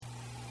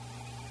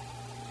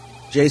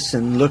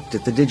Jason looked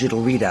at the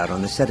digital readout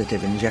on the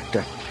sedative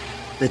injector.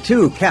 The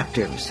two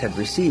captives had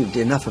received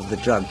enough of the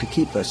drug to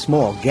keep a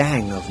small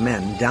gang of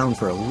men down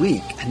for a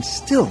week, and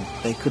still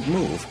they could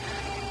move.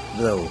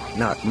 Though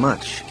not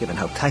much, given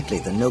how tightly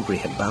the Nogri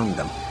had bound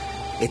them.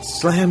 It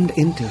slammed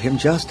into him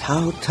just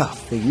how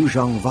tough the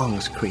Yuzhong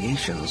Vong's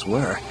creations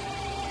were.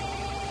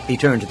 He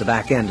turned to the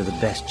back end of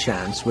the Best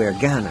Chance, where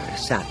Ganner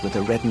sat with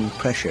a reddened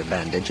pressure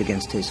bandage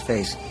against his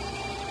face.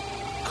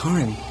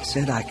 Corin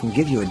said I can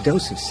give you a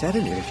dose of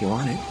sedative if you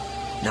want it.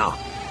 No,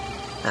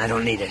 I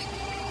don't need it.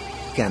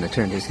 Ganner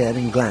turned his head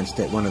and glanced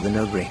at one of the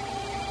Nogri.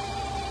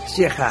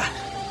 Sirka,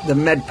 the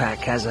medpack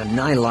has a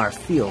Nylar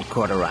field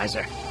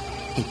cauterizer.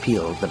 He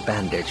peeled the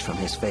bandage from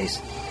his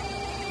face.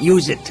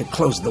 Use it to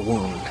close the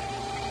wound.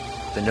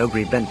 The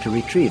Nogri bent to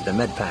retrieve the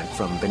medpack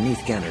from beneath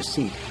Ganner's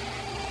seat.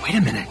 Wait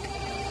a minute.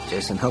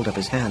 Jason held up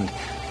his hand.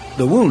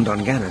 The wound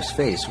on Ganner's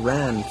face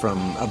ran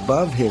from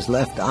above his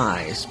left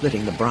eye,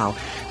 splitting the brow,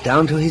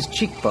 down to his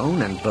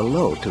cheekbone and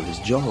below to his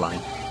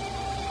jawline.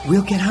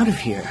 We'll get out of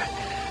here.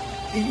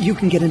 You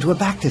can get into a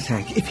Bacta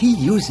tank. If he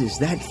uses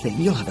that thing,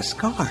 you'll have a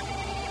scar.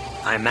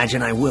 I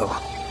imagine I will.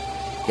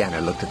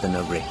 Ganner looked at the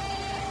Nogri.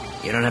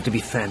 You don't have to be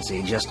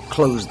fancy, just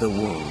close the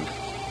wound.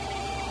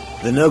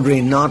 The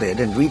Nogri nodded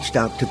and reached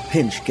out to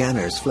pinch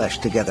Ganner's flesh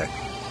together.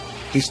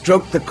 He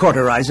stroked the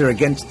cauterizer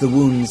against the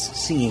wound's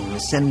seam,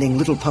 sending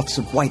little puffs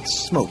of white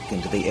smoke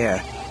into the air.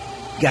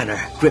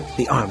 Ganner gripped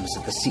the arms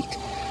of the seat.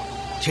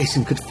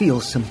 Jason could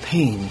feel some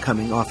pain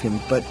coming off him,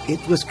 but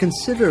it was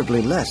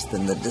considerably less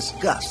than the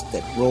disgust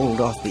that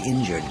rolled off the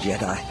injured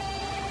Jedi.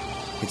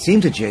 It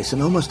seemed to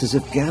Jason almost as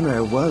if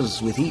Ganner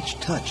was, with each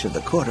touch of the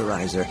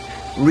cauterizer,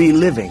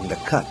 reliving the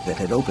cut that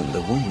had opened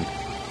the wound.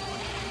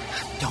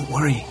 Don't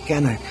worry,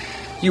 Ganner.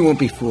 You won't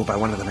be fooled by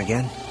one of them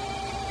again.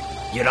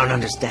 You don't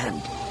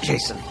understand,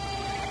 Jason.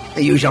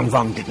 The Yuzhong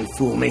Vong didn't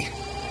fool me.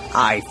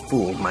 I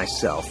fooled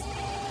myself.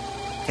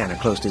 Ganner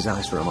closed his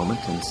eyes for a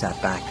moment and sat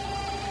back.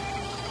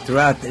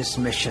 Throughout this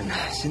mission,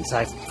 since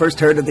I first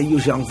heard of the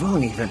Yuzhong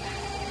Vong even,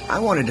 I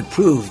wanted to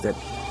prove that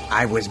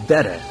I was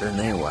better than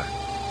they were.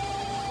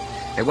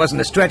 It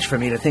wasn't a stretch for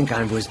me to think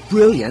I was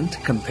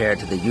brilliant compared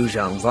to the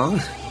Yuzhong Vong.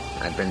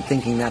 I've been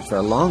thinking that for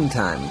a long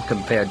time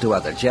compared to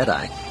other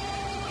Jedi.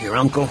 Your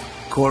uncle,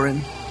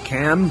 Corin,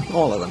 Cam,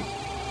 all of them.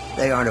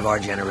 They aren't of our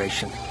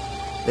generation.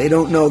 They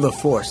don't know the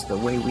Force the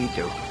way we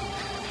do.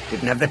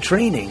 Didn't have the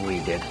training we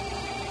did.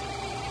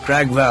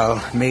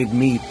 Kragval made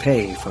me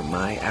pay for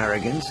my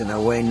arrogance in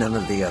a way none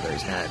of the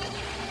others had.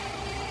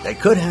 They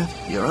could have.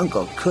 Your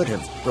uncle could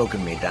have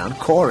broken me down.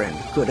 Corin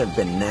could have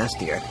been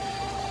nastier.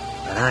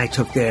 But I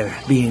took their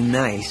being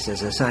nice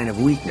as a sign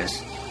of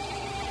weakness.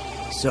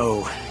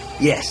 So,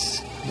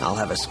 yes, I'll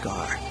have a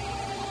scar.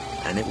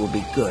 And it will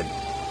be good.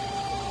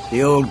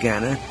 The old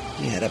Ganner,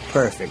 he had a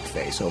perfect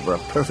face over a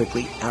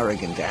perfectly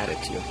arrogant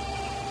attitude.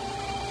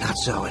 Not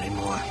so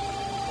anymore.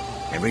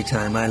 Every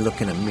time I look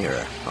in a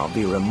mirror, I'll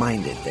be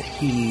reminded that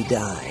he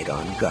died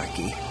on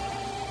Garki,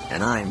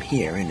 and I'm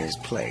here in his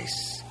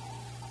place.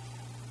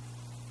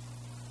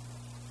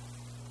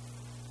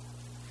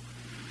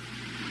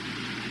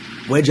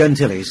 Wedge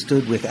Antilles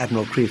stood with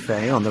Admiral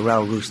Crefet on the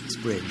Rauroost's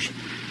bridge.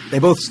 They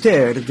both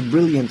stared at the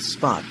brilliant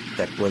spot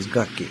that was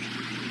Garki.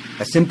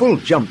 A simple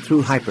jump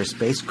through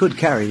hyperspace could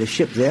carry the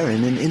ship there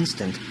in an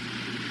instant,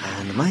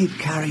 and might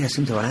carry us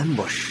into an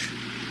ambush.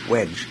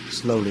 Wedge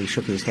slowly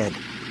shook his head.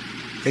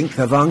 Think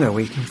the Vong are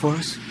waiting for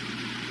us?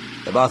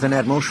 The Bothan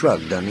Admiral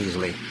shrugged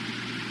uneasily.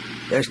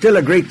 There's still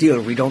a great deal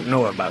we don't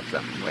know about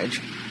them,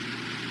 Wedge.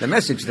 The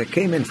message that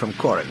came in from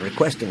Corin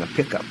requesting a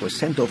pickup was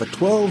sent over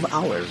 12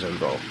 hours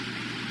ago.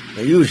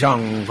 The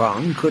Yuzhong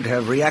Vong could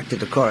have reacted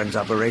to Corin's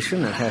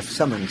operation and have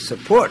summoned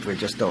support. We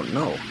just don't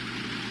know.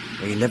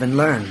 We live and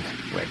learn,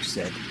 Wedge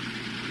said.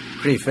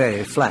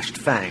 Crefet flashed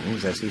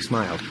fangs as he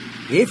smiled.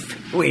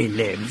 If we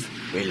live,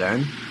 we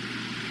learn.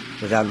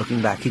 Without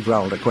looking back, he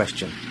growled a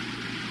question.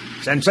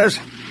 Sensors?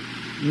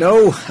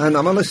 No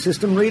anomalous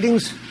system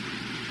readings?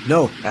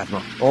 No,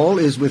 Admiral. All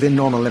is within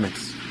normal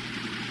limits.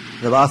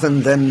 The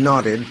Bothan then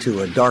nodded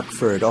to a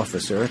dark-furred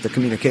officer at the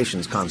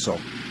communications console.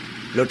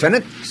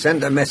 Lieutenant,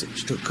 send a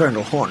message to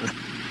Colonel Horn.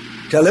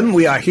 Tell him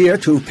we are here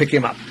to pick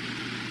him up.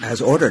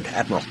 As ordered,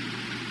 Admiral.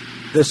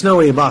 The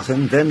snowy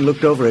Bothan then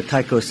looked over at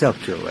Tycho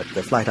Selkul at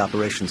the Flight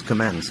Operations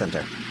Command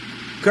Center.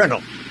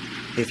 Colonel,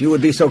 if you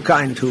would be so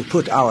kind to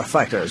put our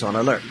fighters on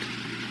alert.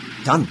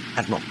 Done,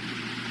 Admiral.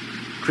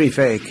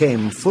 Crefet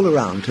came full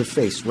around to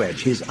face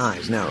Wedge, his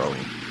eyes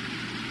narrowing.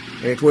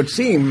 It would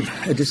seem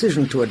a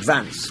decision to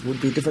advance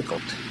would be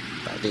difficult,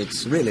 but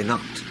it's really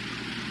not.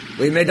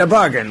 We made a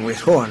bargain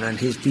with Horn and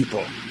his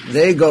people.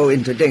 They go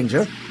into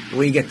danger,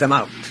 we get them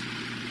out.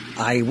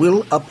 I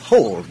will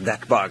uphold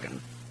that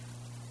bargain.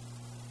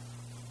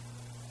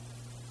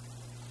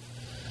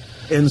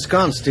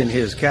 Ensconced in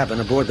his cabin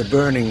aboard the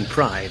burning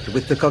Pride,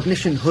 with the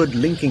cognition hood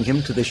linking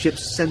him to the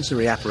ship's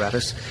sensory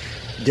apparatus,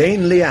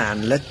 Dane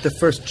Lian let the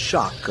first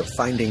shock of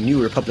finding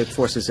New Republic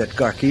forces at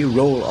Garki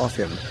roll off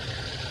him.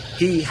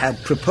 He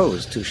had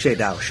proposed to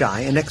Shedao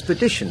Shai an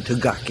expedition to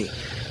Garki,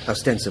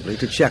 ostensibly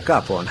to check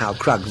up on how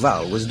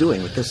Kragval was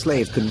doing with the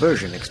slave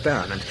conversion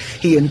experiment.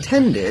 He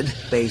intended,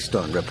 based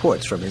on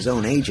reports from his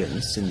own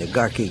agents in the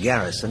Garki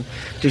garrison,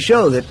 to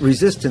show that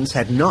resistance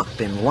had not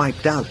been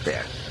wiped out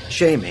there,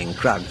 shaming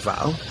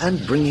Kragval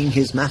and bringing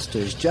his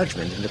master's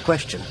judgment into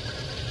question.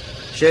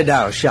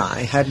 Shedao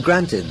Shai had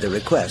granted the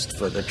request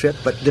for the trip,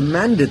 but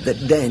demanded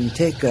that Den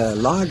take a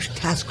large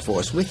task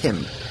force with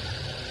him.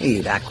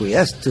 He'd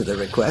acquiesced to the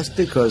request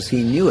because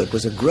he knew it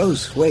was a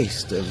gross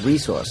waste of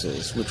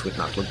resources which would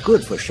not look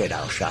good for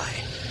Shedao Shai.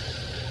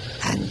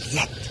 And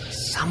yet,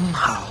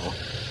 somehow,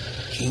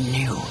 he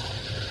knew.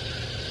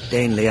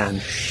 Dane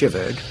Lian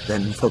shivered,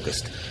 then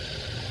focused.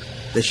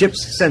 The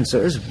ship's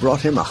sensors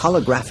brought him a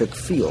holographic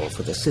feel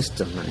for the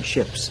system and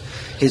ships.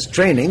 His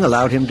training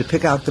allowed him to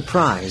pick out the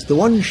prize, the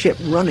one ship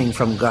running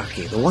from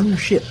Garki, the one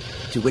ship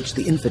to which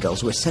the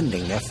infidels were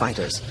sending their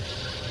fighters.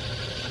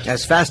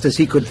 As fast as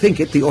he could think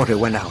it, the order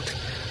went out.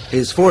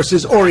 His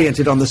forces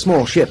oriented on the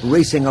small ship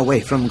racing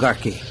away from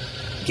Garki.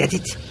 Get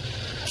it,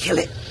 kill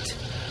it,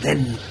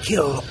 then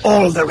kill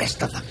all the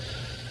rest of them.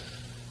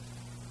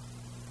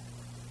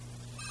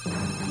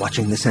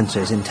 Watching the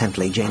sensors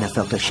intently, Jaina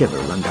felt a shiver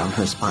run down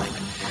her spine.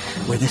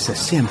 Were this a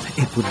sim,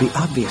 it would be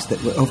obvious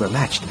that we're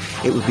overmatched.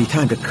 It would be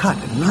time to cut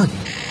and run.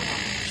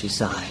 She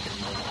sighed.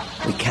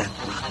 We can't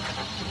run.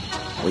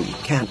 We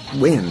can't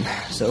win,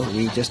 so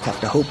we just have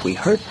to hope we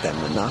hurt them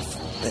enough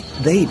that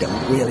they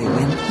don't really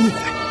win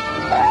either.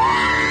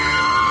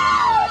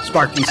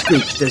 Sparky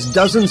screeched as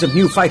dozens of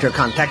new fighter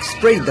contacts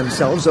sprayed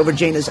themselves over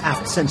Jaina's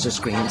aft sensor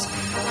screens.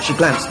 She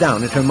glanced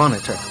down at her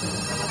monitor.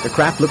 The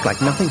craft looked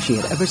like nothing she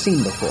had ever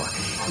seen before.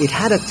 It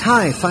had a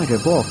TIE fighter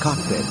ball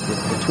cockpit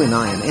with the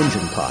twin-ion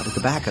engine pod at the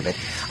back of it.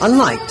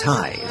 Unlike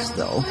TIEs,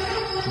 though,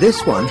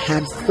 this one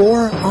had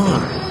 4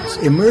 arms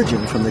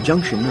emerging from the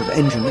junction of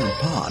engine and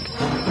pod.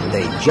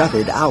 They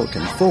jutted out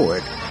and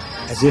forward,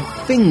 as if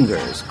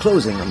fingers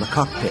closing on the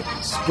cockpit,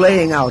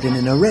 splaying out in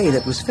an array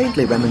that was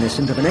faintly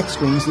reminiscent of an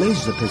X-Wing's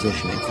laser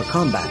positioning for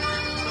combat.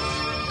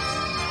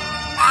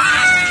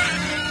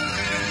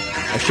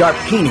 A sharp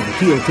keening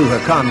peeled through her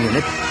comm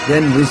unit,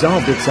 then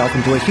resolved itself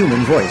into a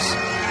human voice.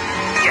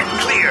 Get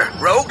clear,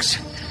 rogues.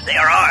 They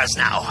are ours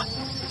now.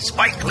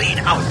 Spike lead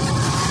out.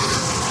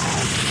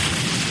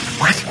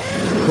 What?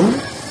 Who?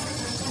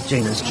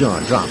 Jaina's jaw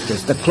dropped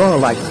as the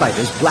claw-like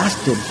fighters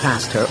blasted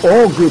past her,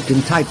 all grouped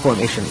in tight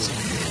formations.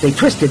 They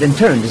twisted and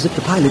turned as if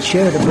the pilot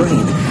shared a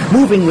brain,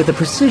 moving with a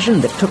precision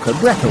that took her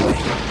breath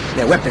away.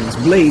 Their weapons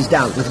blazed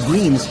out with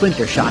green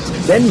splinter shots,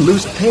 then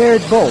loosed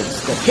paired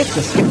bolts that hit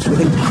the skips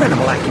with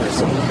incredible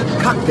accuracy.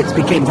 Cockpits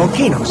became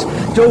volcanoes.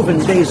 Doven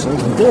dazzled,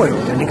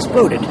 boiled, and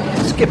exploded.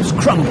 Skips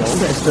crumbled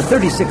as the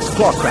 36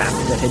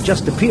 clawcraft that had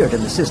just appeared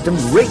in the system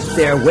raked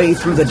their way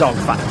through the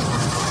dogfight.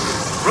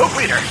 Rogue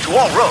leader, to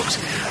all rogues,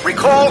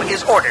 recall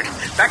is ordered.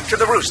 Back to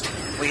the roost.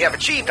 We have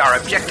achieved our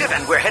objective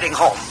and we're heading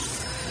home.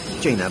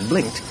 Jaina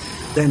blinked,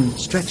 then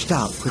stretched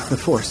out with the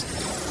force.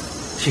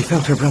 She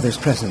felt her brother's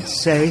presence,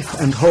 safe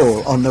and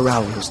whole on the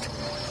Rao roost.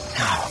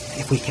 Now,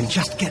 if we can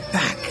just get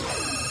back.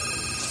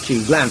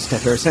 She glanced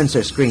at her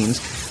sensor screens.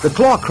 The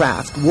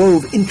clawcraft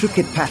wove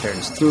intricate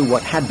patterns through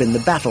what had been the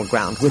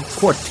battleground, with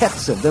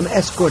quartets of them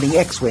escorting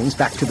X-Wings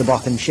back to the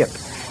Bothan ship.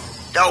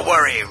 Don't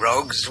worry,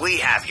 rogues. We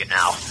have you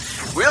now.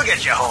 We'll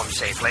get you home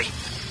safely.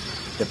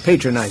 The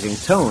patronizing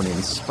tone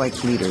in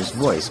Spike Leader's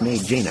voice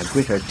made Jaina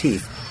grit her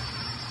teeth.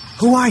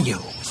 Who are you?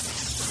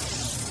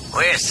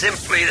 We're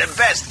simply the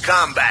best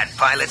combat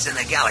pilots in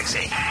the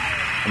galaxy.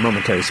 A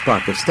momentary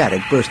spark of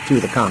static burst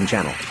through the comm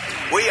channel.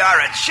 We are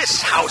a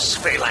Chiss House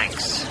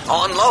Phalanx,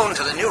 on loan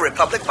to the New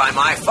Republic by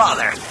my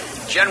father,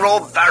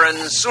 General Baron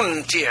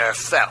Suntir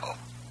Fell.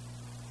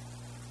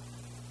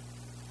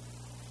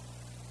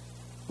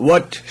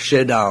 What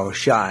Shedao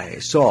Shai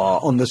saw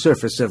on the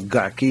surface of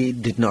Garki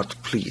did not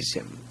please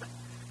him.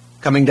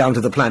 Coming down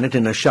to the planet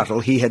in a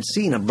shuttle, he had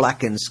seen a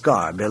blackened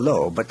scar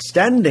below, but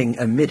standing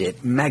amid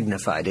it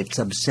magnified its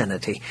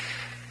obscenity.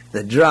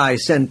 The dry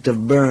scent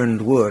of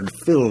burned wood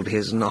filled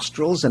his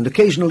nostrils, and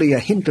occasionally a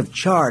hint of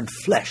charred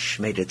flesh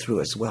made it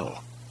through as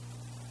well.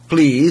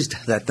 Pleased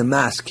that the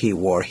mask he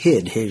wore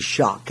hid his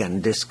shock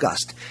and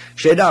disgust,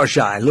 Shedao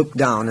Shai looked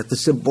down at the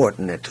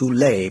subordinate who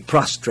lay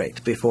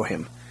prostrate before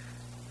him.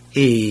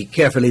 He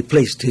carefully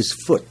placed his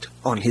foot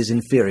on his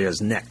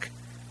inferior's neck.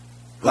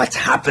 What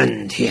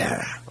happened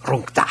here,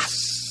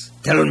 Runkdas?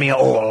 Tell me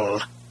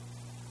all.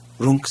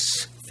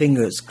 Runk's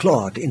fingers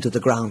clawed into the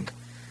ground.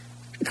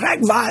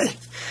 Kragval,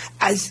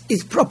 as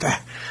is proper,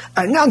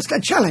 announced a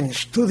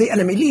challenge to the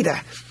enemy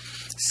leader.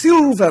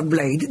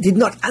 Silverblade did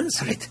not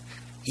answer it.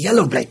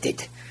 Yellowblade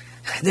did.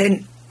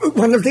 Then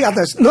one of the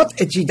others, not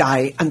a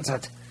Jedi,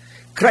 answered.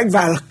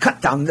 Kragval cut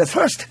down the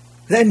first,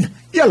 then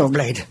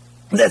Yellowblade.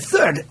 The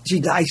third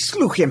Jedi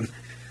slew him.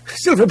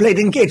 Silverblade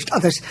engaged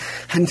others,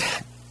 and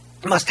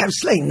must have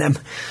slain them.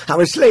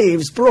 Our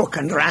slaves broke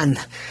and ran.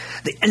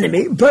 The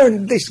enemy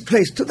burned this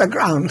place to the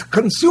ground,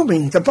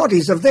 consuming the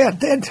bodies of their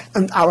dead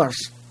and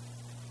ours.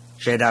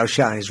 Shedao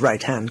Shai's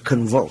right hand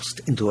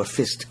convulsed into a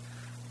fist.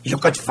 You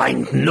could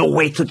find no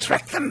way to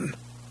track them?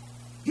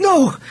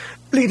 No,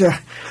 leader.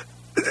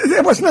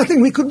 There was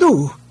nothing we could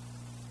do.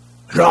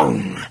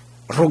 Wrong,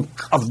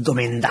 Runk of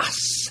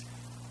Domindas.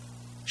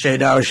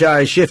 Shedao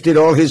Shai shifted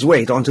all his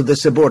weight onto the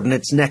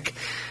subordinate's neck,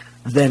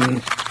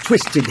 then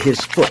twisted his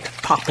foot,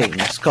 popping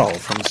skull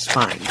from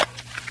spine.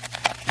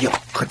 You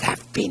could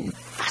have been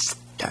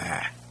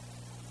faster.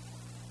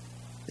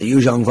 The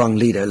Yuzhongvang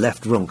leader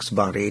left Runk's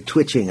body,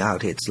 twitching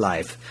out its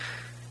life,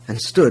 and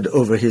stood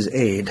over his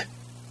aide.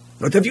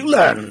 What have you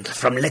learned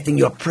from letting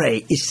your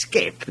prey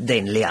escape,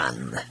 Dane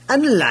Lian?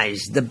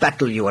 Analyze the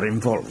battle you are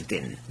involved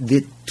in.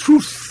 The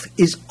truth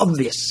is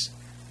obvious.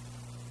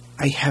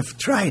 I have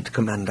tried,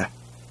 Commander.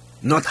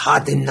 Not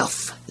hard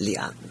enough,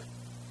 Lian.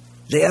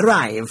 They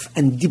arrive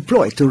and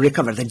deploy to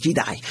recover the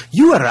Jedi.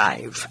 You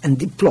arrive and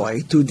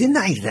deploy to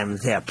deny them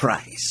their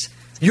prize.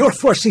 Your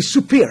force is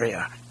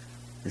superior.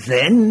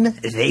 Then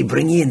they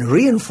bring in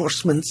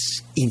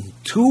reinforcements in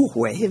 2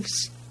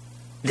 waves.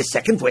 The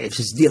second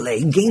wave's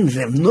delay gained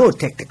them no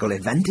tactical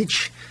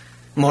advantage.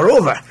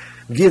 Moreover,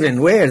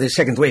 given where the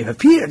second wave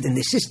appeared in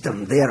the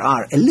system, there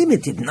are a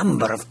limited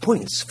number of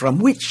points from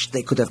which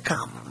they could have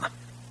come.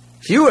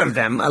 Few of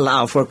them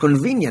allow for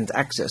convenient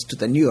access to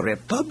the New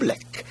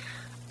Republic,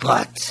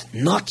 but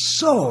not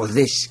so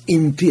this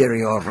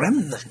Imperial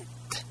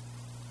remnant.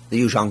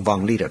 The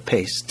Yuzhongvang leader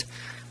paced.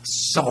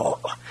 So,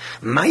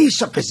 my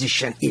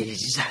supposition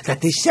is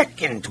that the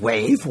second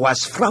wave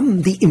was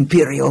from the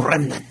Imperial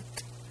remnant.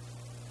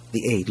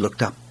 The aide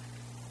looked up.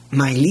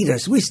 My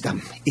leader's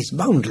wisdom is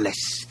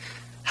boundless.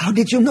 How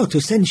did you know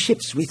to send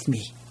ships with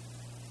me?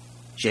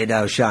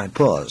 Shedao Shai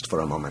paused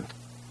for a moment.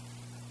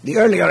 The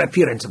earlier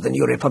appearance of the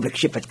New Republic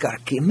ship at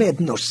Garki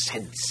made no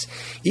sense.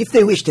 If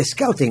they wished a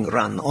scouting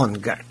run on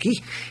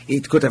Garki,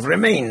 it could have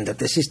remained at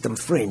the system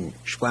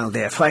fringe while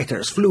their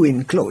fighters flew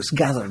in close,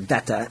 gathered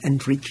data,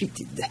 and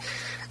retreated.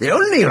 The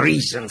only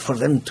reason for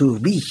them to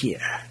be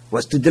here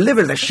was to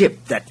deliver the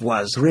ship that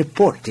was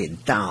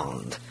reported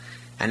downed.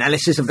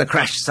 Analysis of the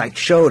crash site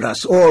showed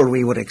us all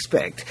we would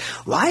expect.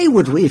 Why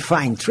would we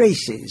find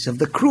traces of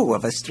the crew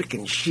of a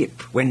stricken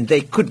ship when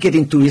they could get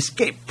into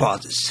escape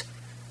pods?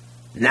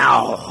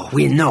 Now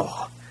we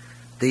know.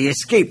 The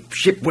escape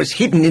ship was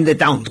hidden in the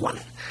downed one.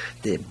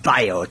 The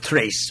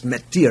biotrace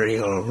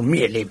material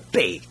merely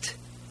bait.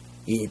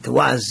 It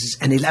was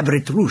an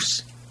elaborate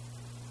ruse.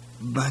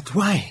 But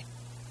why?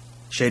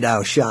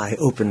 Shedao Shai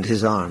opened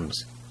his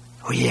arms.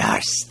 We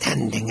are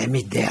standing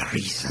amid their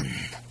reason.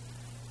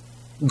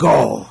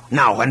 Go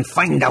now and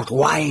find out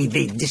why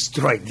they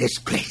destroyed this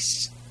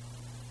place.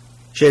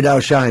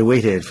 Shedao Shai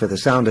waited for the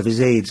sound of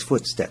his aide's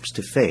footsteps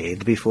to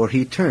fade before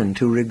he turned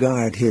to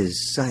regard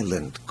his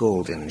silent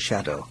golden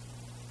shadow.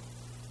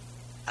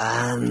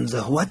 And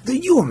what do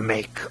you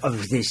make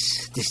of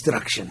this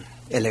destruction,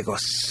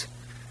 Elegos?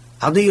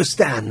 How do you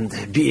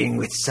stand being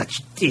with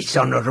such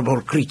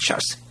dishonorable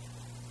creatures?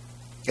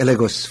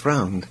 Elegos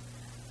frowned.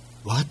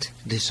 What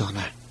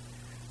dishonor?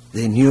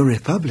 The New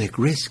Republic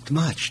risked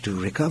much to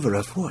recover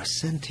a force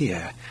sent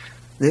here.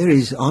 There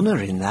is honor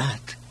in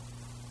that.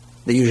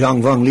 The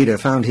Yuzhongvang leader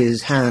found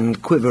his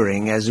hand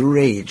quivering as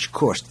rage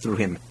coursed through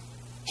him.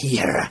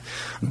 Here,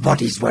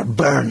 bodies were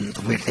burned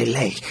where they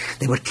lay.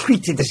 They were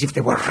treated as if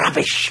they were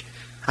rubbish.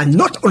 And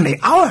not only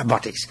our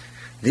bodies.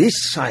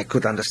 This I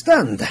could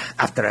understand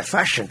after a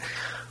fashion.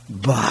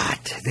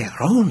 But their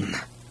own.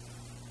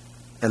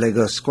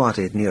 Elegos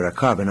squatted near a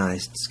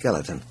carbonized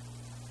skeleton.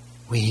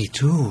 We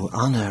too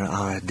honor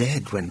our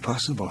dead when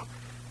possible.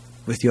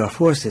 With your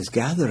forces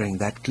gathering,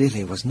 that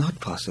clearly was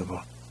not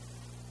possible.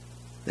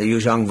 The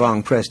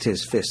Yuzhongvang pressed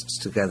his fists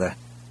together.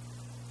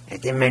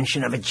 At the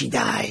mention of a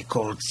Jedi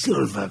called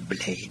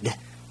Silverblade,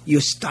 you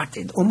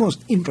started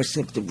almost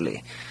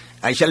imperceptibly.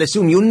 I shall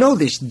assume you know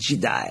this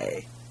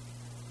Jedi.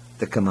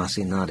 The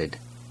Kamasi nodded.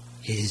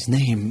 His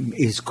name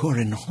is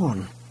Korin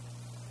Horn.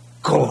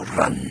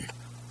 Korin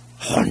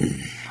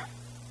Horn.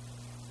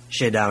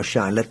 Shedao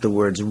Shai let the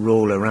words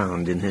roll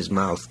around in his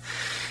mouth.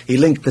 He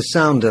linked the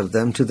sound of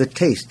them to the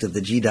taste of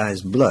the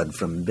Jedi's blood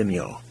from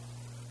Bimyo.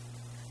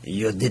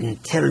 You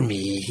didn't tell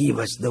me he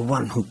was the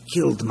one who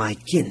killed my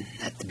kin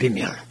at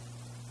Bimyo.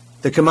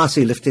 The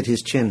Kamasi lifted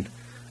his chin.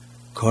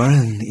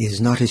 Korin is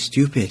not a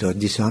stupid or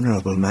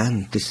dishonorable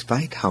man,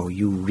 despite how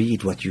you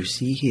read what you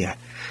see here.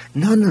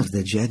 None of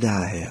the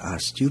Jedi are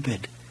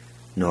stupid,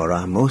 nor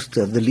are most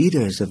of the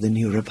leaders of the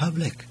New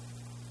Republic.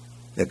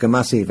 The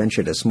Kamasi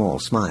ventured a small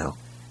smile.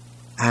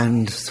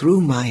 And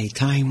through my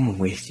time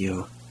with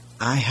you,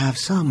 I have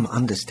some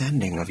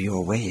understanding of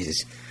your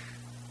ways.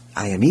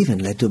 I am even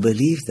led to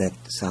believe that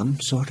some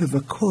sort of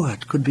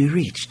accord could be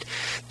reached.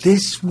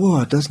 This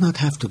war does not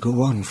have to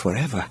go on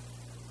forever.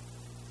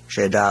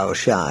 Shedao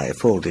Shai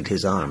folded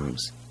his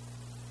arms.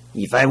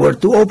 If I were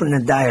to open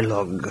a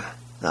dialogue,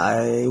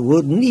 I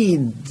would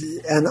need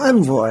an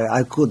envoy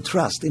I could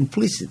trust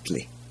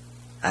implicitly.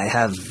 I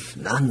have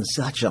none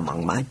such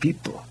among my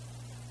people.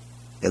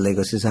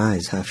 Elegos's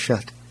eyes half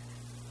shut.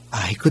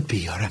 I could be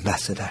your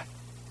ambassador.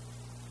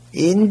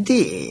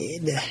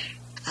 Indeed.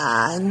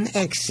 An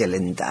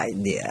excellent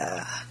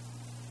idea.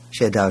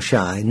 Shedao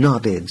Shai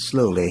nodded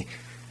slowly,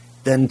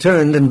 then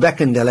turned and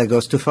beckoned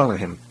Elegos to follow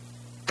him.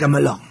 Come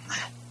along.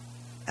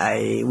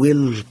 I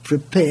will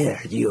prepare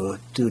you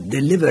to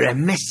deliver a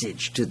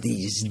message to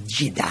these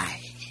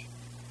Jedi.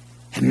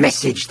 A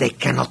message they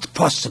cannot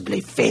possibly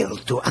fail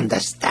to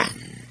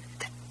understand.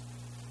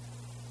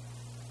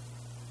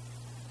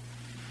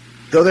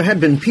 Though there had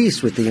been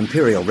peace with the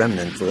Imperial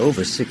remnant for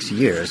over 6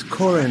 years,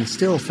 Corran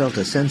still felt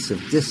a sense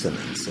of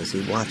dissonance as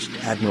he watched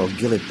Admiral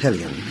Gilad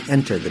Pelion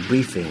enter the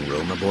briefing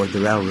room aboard the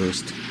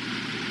Rauruust.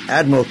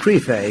 Admiral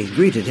Creefey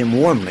greeted him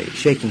warmly,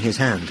 shaking his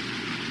hand.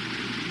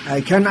 I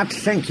cannot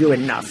thank you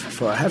enough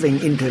for having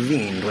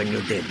intervened when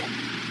you did.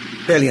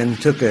 Pelion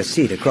took a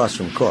seat across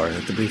from Corran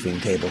at the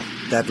briefing table.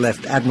 That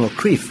left Admiral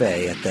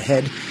Creefey at the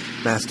head,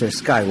 Master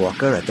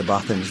Skywalker at the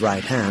Bothan's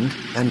right hand,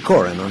 and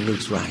Corran on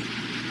Luke's right.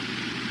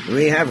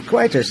 We have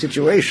quite a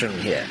situation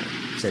here,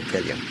 said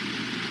Pelion.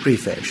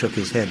 Creefey shook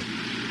his head.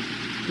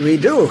 We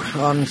do,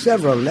 on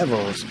several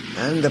levels,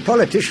 and the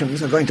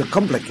politicians are going to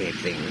complicate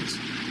things.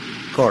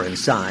 Corran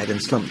sighed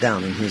and slumped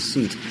down in his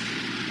seat.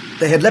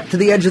 They had leapt to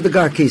the edge of the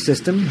Garki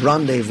system,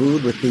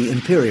 rendezvoused with the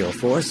Imperial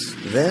force,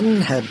 then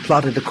had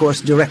plotted a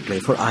course directly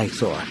for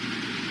Ithor.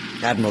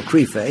 Admiral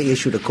Creefey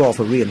issued a call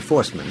for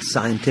reinforcements,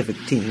 scientific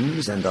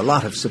teams, and a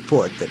lot of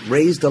support that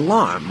raised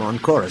alarm on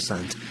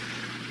Coruscant.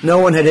 No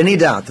one had any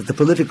doubt that the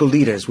political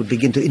leaders would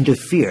begin to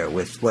interfere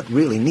with what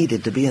really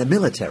needed to be a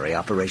military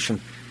operation.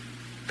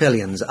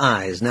 Pelion's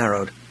eyes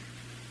narrowed.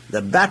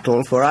 The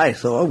battle for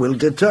Ithor will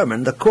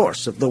determine the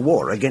course of the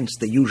war against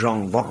the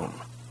Yuzhong Vong.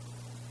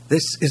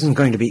 This isn't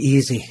going to be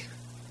easy.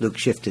 Luke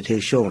shifted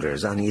his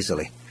shoulders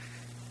uneasily.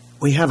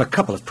 We have a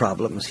couple of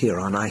problems here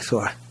on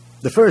Ithor.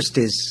 The first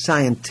is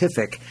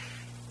scientific.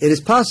 It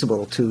is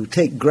possible to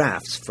take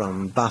grafts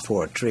from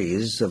Bafor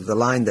trees of the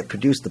line that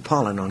produced the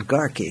pollen on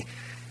Garki.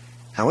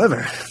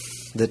 However,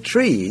 the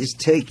trees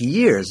take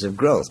years of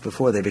growth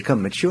before they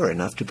become mature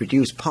enough to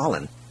produce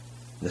pollen.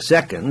 The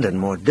second and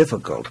more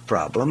difficult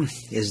problem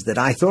is that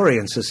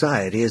Ithorian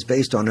society is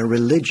based on a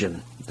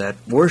religion that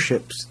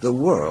worships the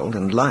world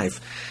and life.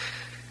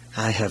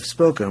 I have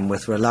spoken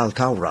with Relal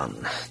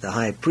Tauran, the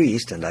high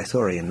priest and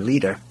Ithorian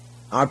leader.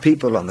 Our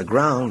people on the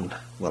ground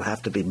will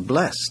have to be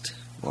blessed,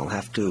 will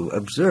have to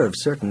observe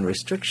certain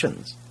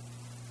restrictions.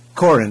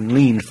 Corran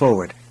leaned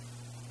forward.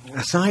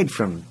 Aside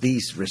from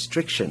these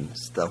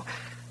restrictions, though,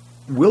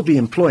 we'll be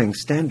employing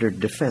standard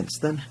defense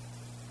then.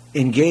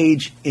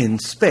 Engage in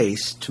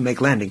space to make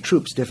landing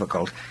troops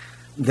difficult,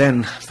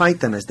 then fight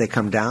them as they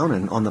come down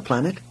and on the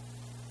planet?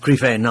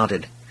 Creefey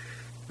nodded.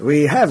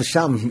 We have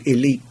some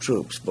elite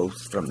troops,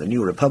 both from the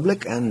New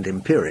Republic and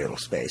Imperial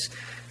space,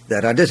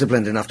 that are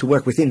disciplined enough to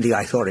work within the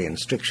Ithorian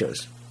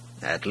strictures,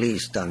 at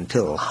least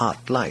until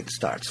hot light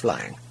starts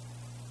flying.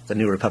 The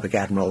New Republic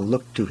Admiral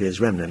looked to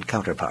his remnant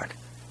counterpart.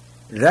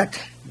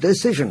 That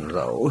decision,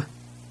 though,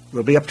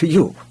 will be up to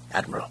you,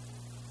 Admiral.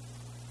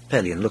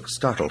 Pelion looked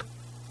startled.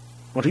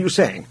 What are you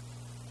saying?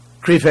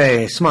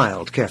 Creefey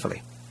smiled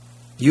carefully.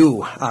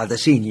 You are the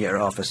senior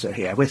officer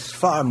here, with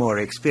far more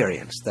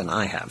experience than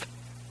I have.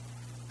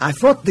 I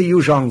fought the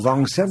Yuzhong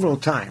Vong several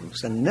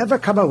times and never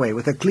come away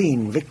with a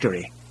clean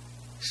victory.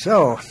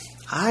 So,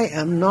 I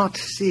am not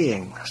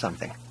seeing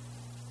something.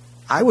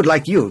 I would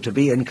like you to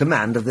be in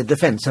command of the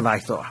defense of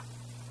Ithor.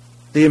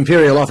 The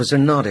Imperial officer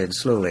nodded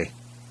slowly.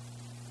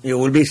 You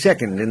will be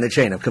second in the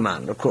chain of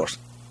command, of course.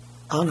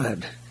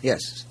 Honored,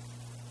 yes.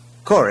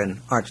 Corran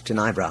arched an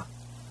eyebrow.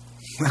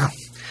 Well,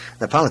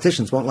 the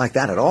politicians won't like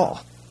that at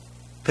all.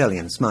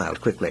 Pelion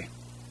smiled quickly.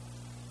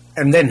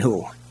 And then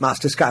who?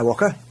 Master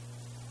Skywalker?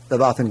 The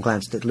Bothan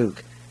glanced at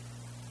Luke.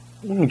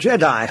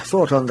 Jedi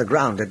fought on the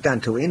ground at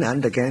Dantooine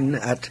and again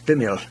at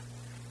Bimil.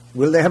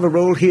 Will they have a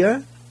role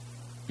here?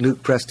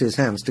 Luke pressed his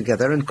hands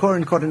together, and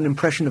Corran caught an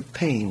impression of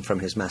pain from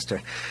his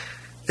master.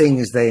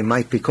 Things they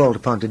might be called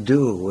upon to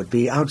do would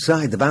be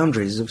outside the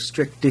boundaries of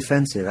strict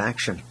defensive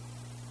action.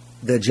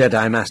 The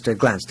Jedi Master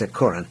glanced at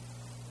Corran.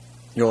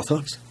 Your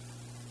thoughts?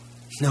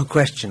 No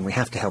question we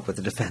have to help with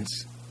the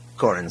defense.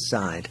 Corran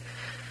sighed.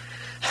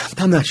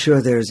 I'm not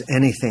sure there's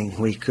anything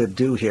we could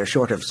do here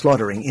short of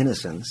slaughtering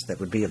innocents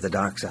that would be of the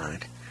dark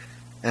side.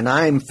 And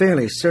I'm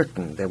fairly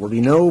certain there will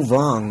be no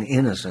Vong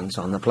innocents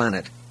on the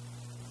planet.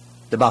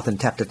 The Bothan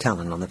tapped a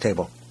talon on the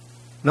table.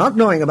 Not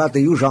knowing about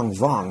the Yuzhong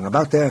Vong,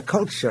 about their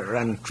culture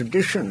and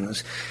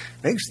traditions,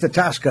 makes the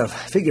task of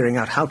figuring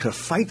out how to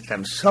fight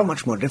them so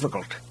much more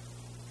difficult.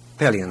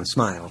 Pelion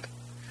smiled.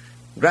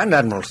 Grand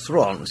Admiral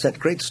Thrawn set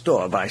great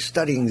store by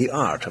studying the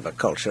art of a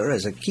culture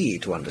as a key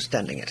to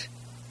understanding it.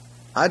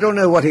 I don't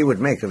know what he would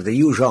make of the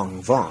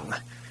Yuzhong Vong,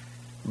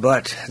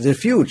 but the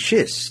few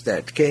Chiss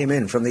that came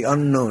in from the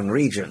unknown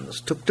regions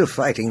took to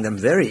fighting them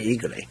very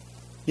eagerly.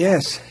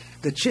 Yes,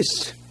 the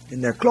Chiss, in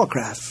their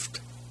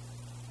clawcraft.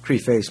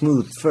 Creefey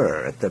smoothed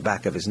fur at the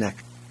back of his neck.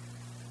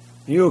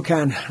 You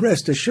can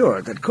rest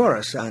assured that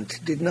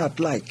Coruscant did not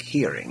like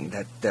hearing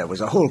that there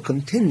was a whole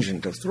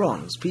contingent of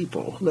Thrawn's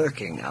people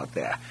lurking out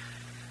there.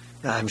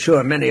 I'm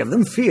sure many of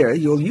them fear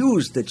you'll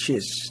use the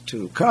Chiss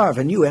to carve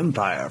a new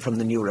empire from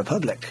the New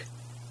Republic.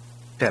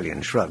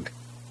 Pelion shrugged.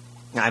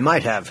 I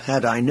might have,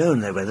 had I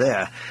known they were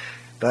there,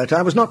 but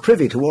I was not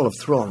privy to all of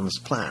Thrawn's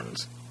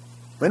plans.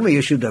 When we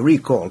issued a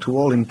recall to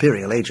all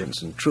Imperial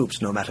agents and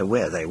troops, no matter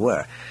where they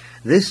were,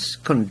 this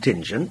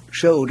contingent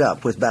showed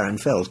up with Baron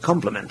Fell's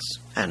compliments,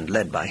 and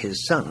led by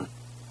his son.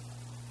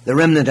 The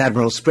Remnant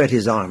Admiral spread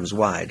his arms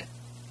wide.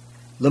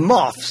 The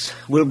Moffs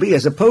will be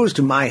as opposed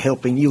to my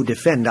helping you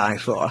defend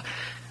Ithor,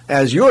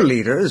 as your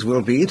leaders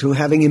will be to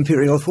having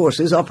Imperial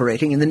forces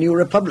operating in the New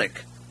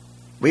Republic.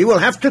 We will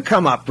have to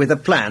come up with a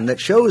plan that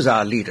shows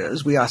our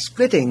leaders we are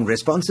splitting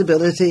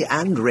responsibility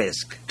and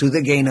risk to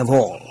the gain of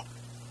all.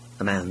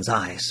 The man's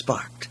eyes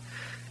sparked.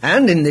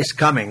 And in this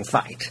coming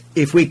fight,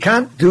 if we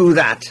can't do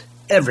that,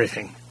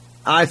 everything,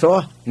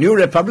 Ithor, New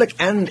Republic,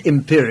 and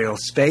Imperial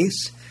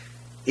space,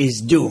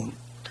 is doomed.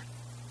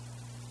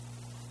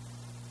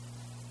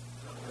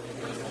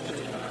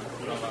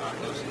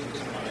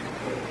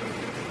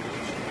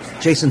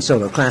 Jason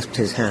Solo clasped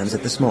his hands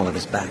at the small of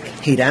his back.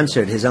 He'd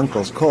answered his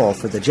uncle's call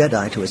for the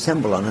Jedi to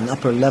assemble on an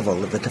upper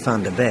level of the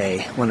Tafanda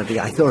Bay, one of the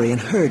Ithorian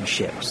herd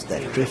ships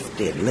that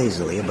drifted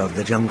lazily above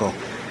the jungle.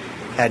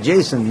 Had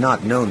Jason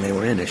not known they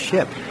were in a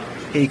ship,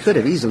 he could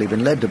have easily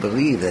been led to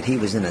believe that he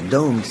was in a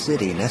domed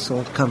city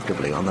nestled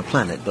comfortably on the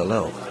planet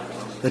below.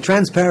 The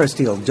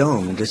transparasteel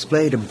dome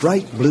displayed a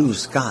bright blue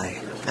sky,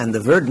 and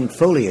the verdant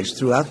foliage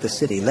throughout the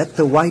city let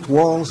the white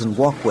walls and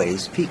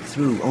walkways peek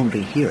through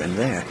only here and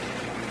there.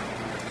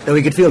 Though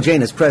he could feel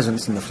Jaina's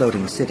presence in the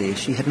floating city,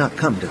 she had not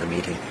come to the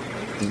meeting.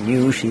 He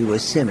knew she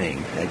was simming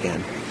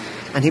again,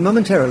 and he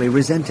momentarily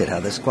resented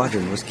how the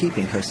squadron was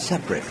keeping her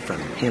separate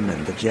from him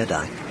and the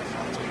Jedi.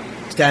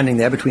 Standing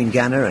there between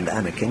Ganner and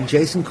Anakin,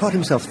 Jason caught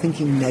himself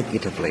thinking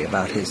negatively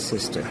about his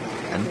sister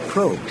and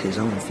probed his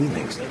own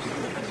feelings.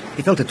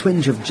 He felt a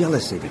twinge of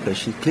jealousy because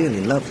she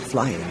clearly loved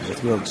flying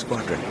with Rogue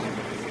Squadron.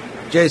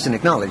 Jason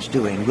acknowledged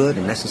doing good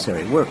and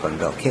necessary work on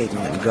Belkaden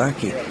and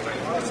Garki,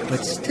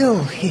 but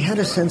still he had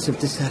a sense of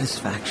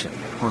dissatisfaction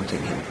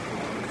haunting him.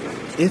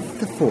 If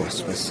the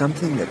Force was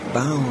something that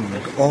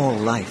bound all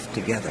life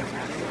together,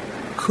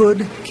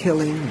 could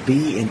killing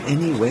be in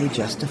any way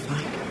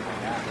justified?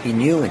 He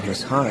knew in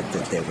his heart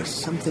that there was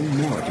something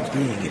more to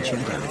being a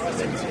Jedi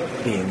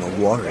than being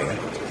a warrior.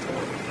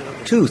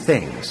 Two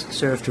things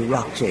served to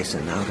rock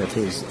Jason out of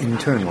his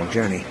internal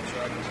journey.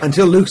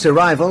 Until Luke's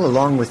arrival,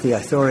 along with the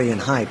Ithorian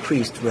High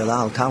Priest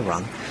Rilal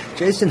Tauran,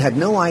 Jason had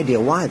no idea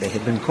why they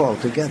had been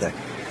called together,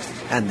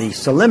 and the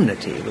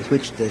solemnity with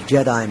which the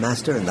Jedi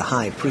Master and the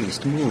High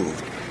Priest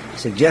moved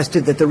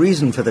suggested that the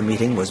reason for the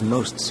meeting was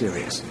most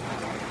serious.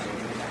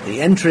 The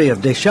entry of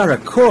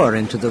Deshara Kor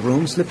into the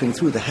room, slipping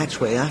through the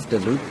hatchway after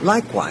Luke,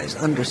 likewise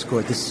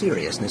underscored the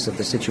seriousness of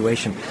the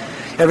situation.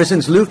 Ever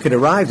since Luke had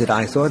arrived at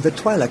Ithor, the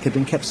Twi'lek had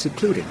been kept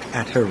secluded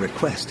at her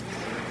request.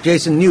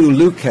 Jason knew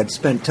Luke had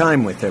spent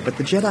time with her, but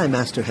the Jedi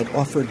Master had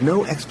offered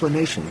no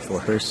explanation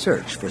for her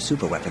search for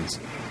superweapons.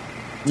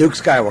 Luke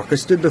Skywalker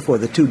stood before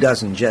the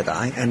 24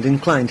 Jedi and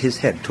inclined his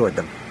head toward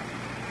them.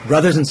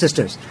 "Brothers and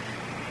sisters,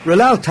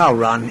 Rilal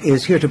Tauran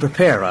is here to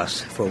prepare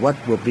us for what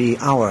will be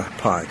our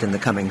part in the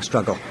coming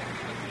struggle.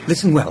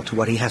 Listen well to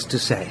what he has to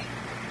say.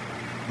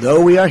 Though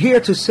we are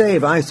here to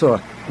save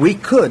Ithor, we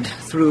could,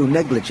 through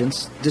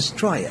negligence,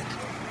 destroy it.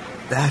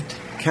 That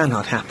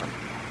cannot happen."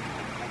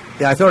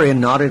 The Ithorian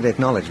nodded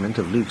acknowledgement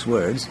of Luke's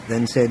words,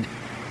 then said,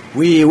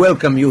 "We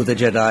welcome you, the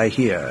Jedi,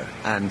 here,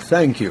 and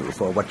thank you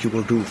for what you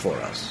will do for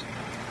us.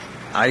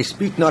 I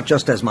speak not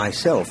just as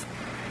myself,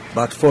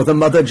 but for the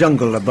mother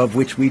jungle above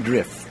which we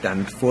drift,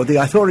 and for the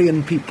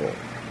Ithorian people."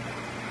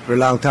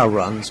 Rilal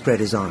Tauran spread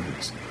his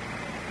arms.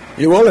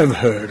 "You all have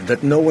heard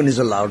that no one is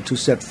allowed to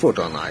set foot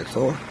on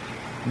Ithor.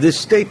 This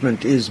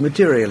statement is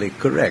materially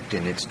correct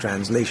in its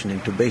translation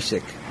into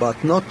basic,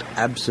 but not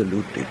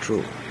absolutely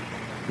true.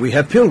 We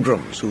have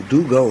pilgrims who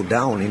do go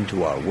down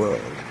into our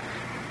world.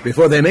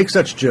 Before they make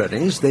such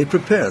journeys, they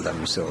prepare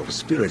themselves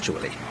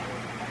spiritually.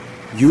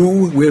 You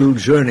will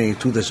journey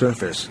to the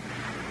surface,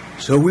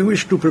 so we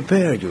wish to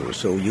prepare you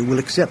so you will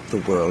accept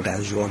the world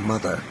as your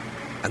mother,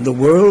 and the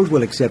world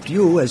will accept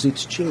you as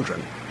its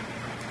children.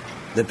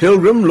 The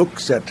pilgrim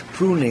looks at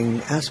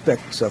pruning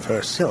aspects of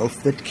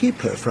herself that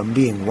keep her from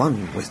being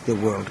one with the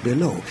world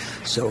below,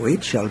 so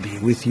it shall be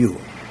with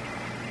you.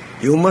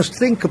 You must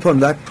think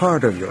upon that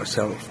part of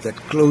yourself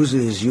that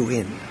closes you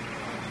in,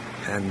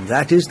 and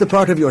that is the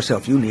part of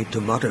yourself you need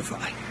to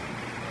modify.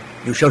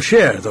 You shall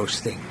share those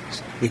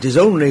things. It is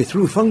only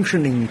through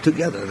functioning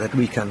together that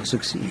we can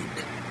succeed."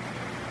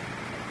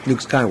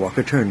 Luke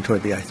Skywalker turned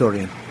toward the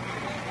Ithorian.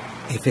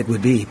 "If it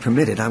would be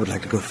permitted, I would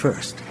like to go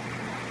first."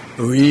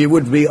 "We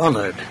would be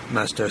honored,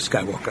 Master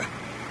Skywalker."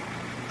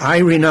 "I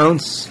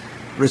renounce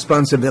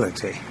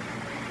responsibility."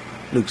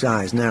 Luke's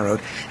eyes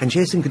narrowed, and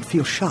Jason could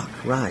feel shock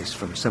rise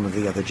from some of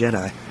the other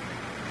Jedi.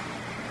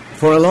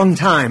 "For a long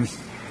time,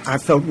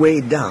 I've felt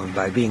weighed down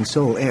by being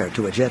sole heir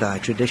to a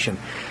Jedi tradition.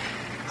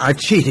 I've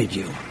cheated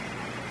you.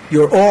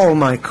 You're all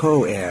my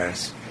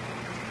co-heirs.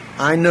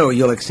 I know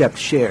you'll accept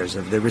shares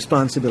of the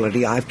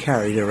responsibility I've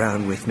carried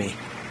around with me.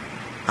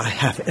 I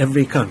have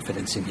every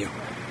confidence in you."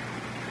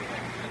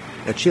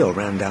 A chill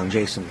ran down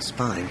Jason's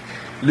spine.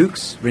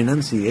 Luke's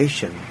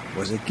renunciation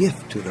was a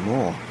gift to them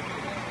all.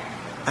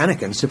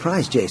 Anakin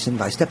surprised Jason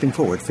by stepping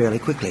forward fairly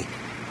quickly.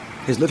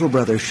 His little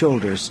brother's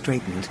shoulders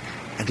straightened,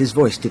 and his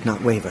voice did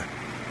not waver.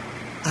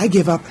 I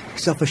give up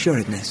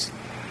self-assuredness.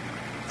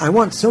 I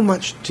want so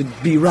much to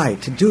be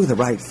right, to do the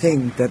right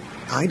thing, that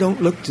I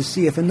don't look to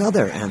see if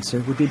another answer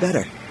would be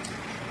better.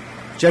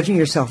 Judging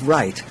yourself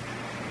right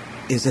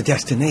is a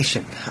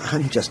destination.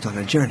 I'm just on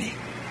a journey.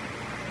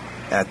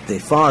 At the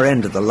far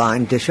end of the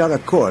line,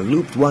 Deshara Kor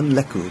looped one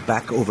leku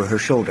back over her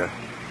shoulder.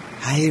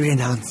 I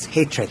renounce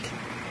hatred.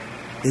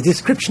 The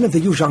description of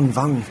the Yuzhong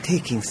Vang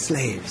taking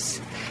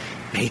slaves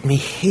made me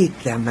hate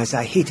them as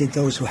I hated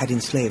those who had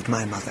enslaved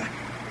my mother.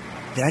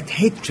 That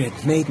hatred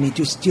made me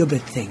do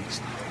stupid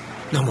things.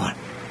 No more.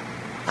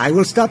 I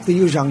will stop the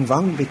Yuzhong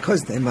Vang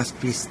because they must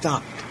be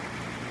stopped.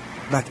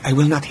 But I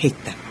will not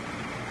hate them.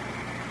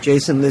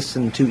 Jason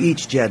listened to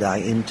each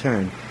Jedi in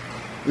turn,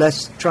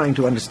 less trying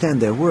to understand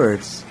their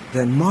words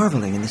than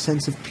marveling in the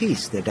sense of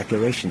peace their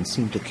declarations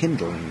seemed to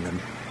kindle in them.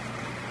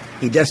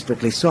 He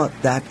desperately sought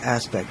that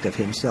aspect of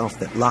himself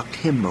that locked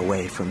him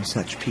away from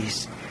such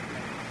peace.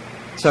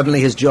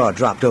 Suddenly his jaw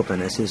dropped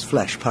open as his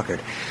flesh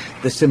puckered.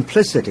 The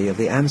simplicity of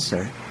the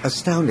answer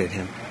astounded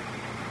him.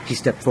 He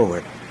stepped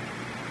forward.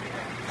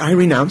 I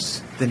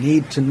renounce the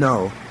need to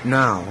know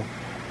now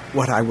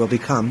what I will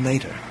become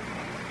later.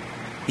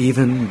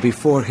 Even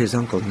before his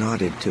uncle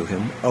nodded to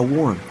him, a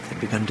warmth had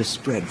begun to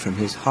spread from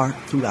his heart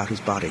throughout his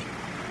body.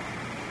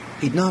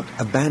 He'd not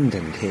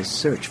abandoned his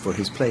search for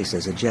his place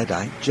as a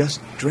Jedi,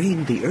 just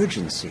drained the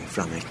urgency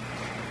from it.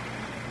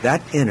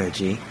 That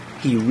energy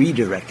he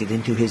redirected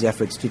into his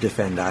efforts to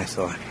defend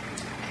Ithor.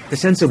 The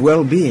sense of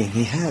well-being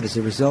he had as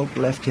a result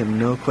left him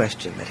no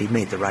question that he'd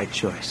made the right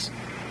choice.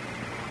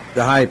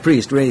 The High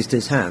Priest raised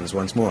his hands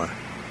once more.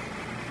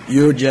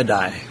 You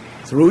Jedi,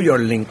 through your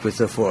link with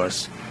the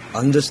Force,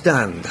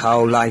 understand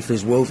how life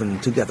is woven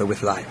together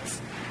with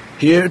life.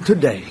 Here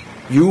today,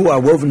 you are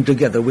woven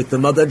together with the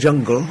Mother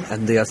Jungle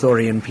and the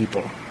Ithorian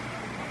people.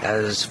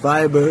 As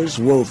fibers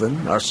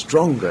woven are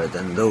stronger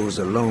than those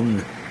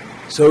alone,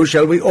 so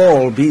shall we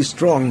all be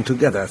strong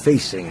together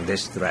facing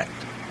this threat.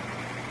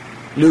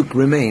 Luke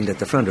remained at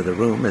the front of the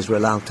room as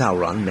Relal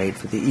Tauron made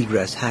for the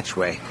egress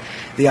hatchway.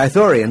 The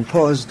Ithorian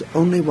paused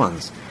only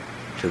once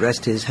to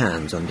rest his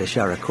hands on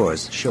Deshara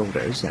Kor's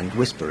shoulders and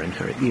whisper in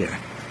her ear.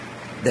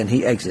 Then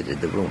he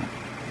exited the room.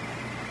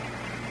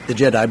 The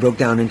Jedi broke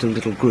down into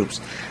little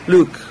groups.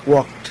 Luke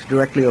walked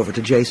directly over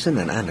to Jason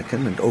and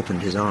Anakin and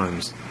opened his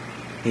arms.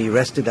 He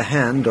rested a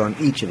hand on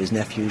each of his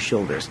nephew's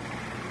shoulders.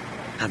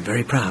 I'm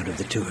very proud of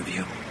the two of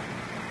you.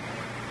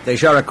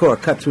 Deshara Kor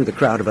cut through the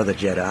crowd of other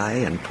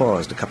Jedi and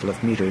paused a couple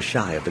of meters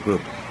shy of the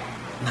group.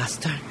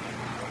 Master,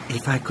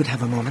 if I could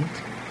have a moment?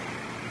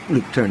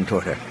 Luke turned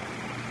toward her.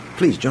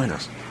 Please join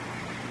us.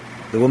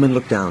 The woman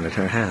looked down at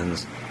her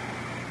hands.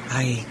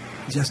 I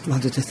just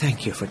wanted to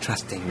thank you for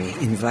trusting me,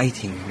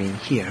 inviting me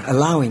here,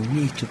 allowing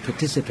me to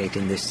participate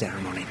in this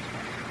ceremony.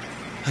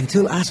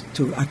 Until asked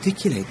to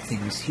articulate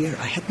things here,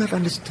 I had not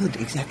understood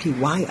exactly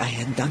why I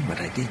had done what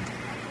I did.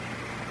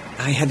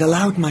 I had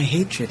allowed my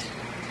hatred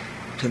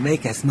to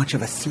make as much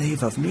of a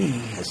slave of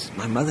me as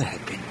my mother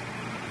had been.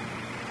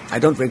 I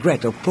don't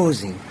regret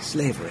opposing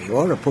slavery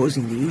or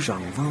opposing the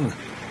Yuzhong Vang,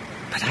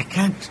 but I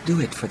can't do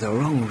it for the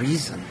wrong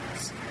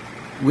reasons.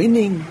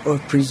 Winning or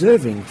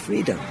preserving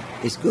freedom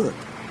is good.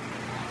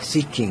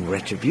 Seeking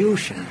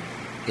retribution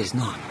is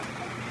not.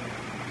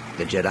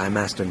 The Jedi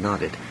Master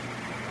nodded.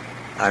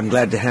 I'm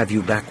glad to have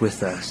you back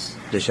with us,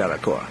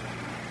 Deshara Kor.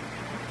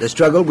 The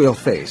struggle we'll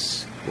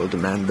face will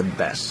demand the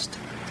best.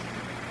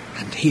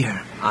 And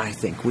here, I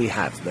think we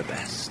have the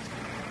best.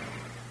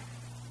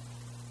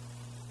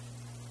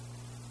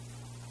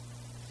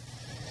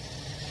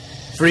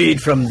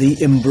 Freed from the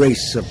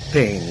embrace of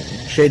pain,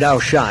 Shadao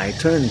Shai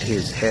turned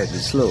his head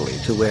slowly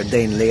to where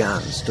Dane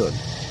Lian stood.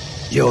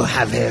 You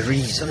have a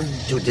reason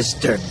to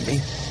disturb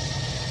me?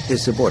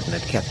 His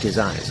subordinate kept his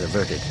eyes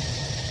averted.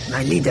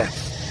 My leader,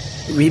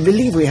 we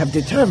believe we have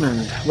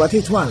determined what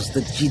it was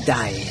that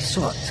Jedi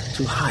sought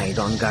to hide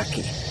on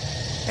Garki.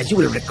 As you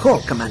will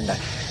recall, Commander,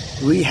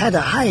 we had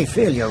a high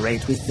failure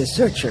rate with the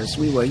searchers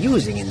we were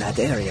using in that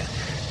area.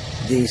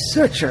 The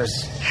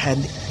searchers had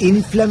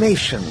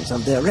inflammations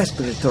of their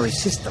respiratory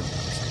systems.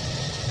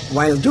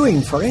 While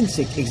doing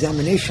forensic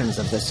examinations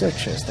of the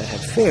searchers that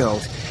had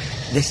failed,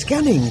 the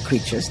scanning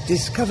creatures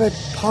discovered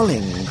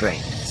pollen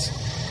grains.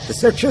 The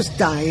searchers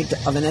died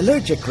of an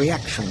allergic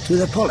reaction to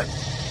the pollen.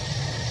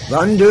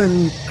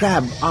 Rondun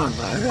crab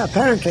armor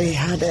apparently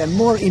had a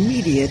more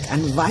immediate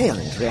and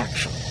violent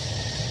reaction.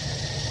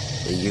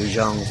 The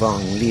Yuzhong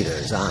Vang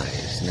leader's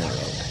eyes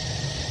narrowed.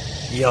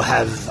 You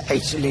have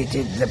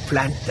isolated the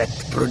plant that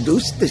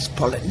produced this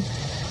pollen?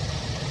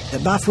 The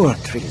Bafur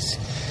trees,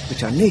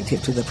 which are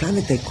native to the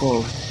planet they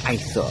call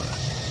Ithor.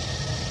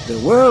 The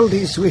world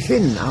is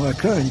within our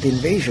current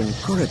invasion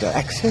corridor,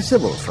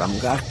 accessible from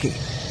Garki.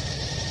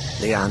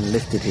 Lian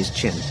lifted his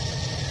chin.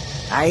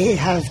 I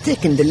have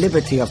taken the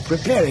liberty of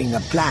preparing a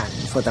plan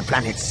for the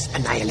planet's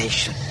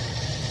annihilation.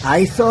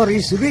 Ithor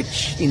is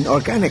rich in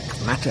organic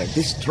matter.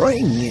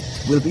 Destroying it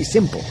will be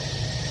simple.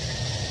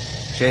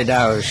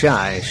 Shadao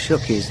Shai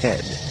shook his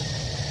head.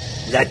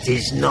 That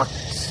is not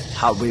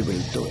how we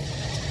will do it.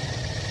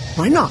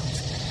 Why not?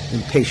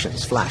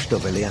 Impatience flashed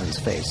over Lian's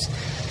face.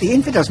 The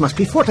infidels must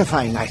be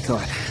fortifying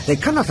Ithor. They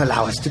cannot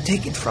allow us to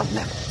take it from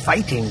them.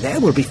 Fighting there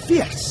will be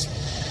fierce.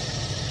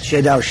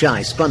 Shedao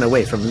Shai spun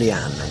away from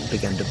Lian and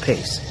began to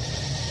pace.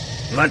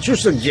 What you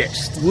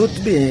suggest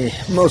would be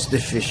most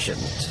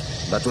efficient,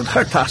 but would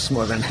hurt us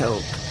more than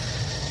help.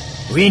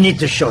 We need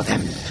to show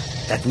them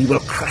that we will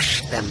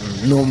crush them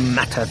no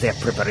matter their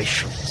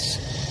preparations.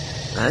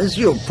 As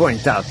you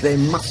point out, they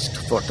must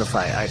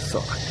fortify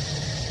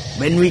Ithor.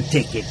 When we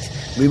take it,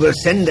 we will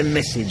send a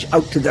message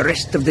out to the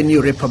rest of the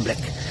New Republic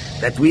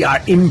that we are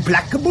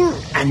implacable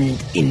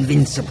and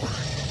invincible.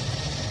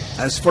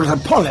 As for the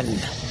pollen,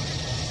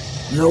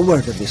 no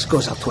word of this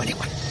goes out to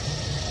anyone.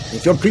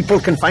 If your people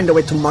can find a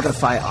way to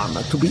modify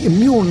armor to be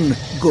immune,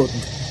 good.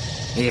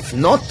 If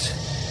not,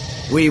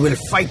 we will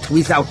fight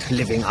without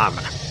living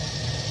armor.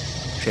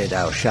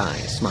 Shedao Shai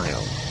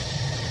smiled.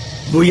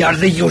 We are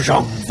the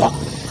Yuzhong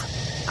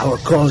Vong. Our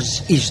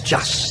cause is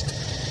just.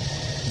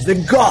 The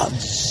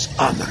gods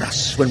armor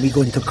us when we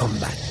go into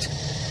combat.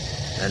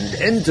 And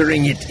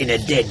entering it in a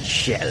dead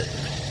shell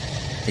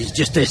is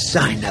just a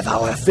sign of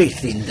our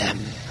faith in them.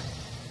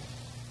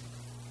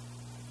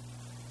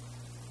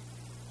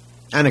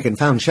 Anakin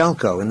found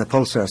Shalko in the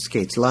Pulsar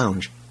Skates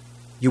lounge.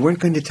 You weren't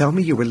going to tell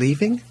me you were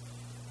leaving?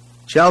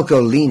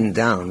 Shalko leaned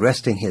down,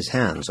 resting his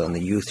hands on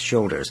the youth's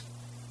shoulders.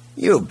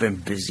 You've been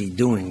busy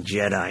doing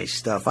Jedi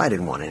stuff. I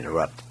didn't want to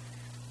interrupt.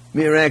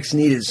 Mirax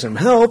needed some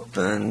help,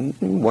 and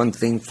one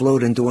thing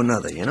flowed into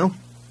another, you know?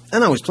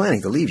 And I was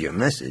planning to leave you a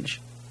message.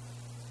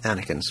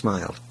 Anakin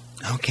smiled.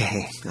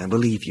 Okay, I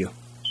believe you.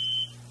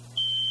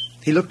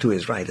 He looked to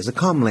his right as a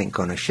comlink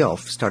on a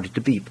shelf started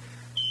to beep.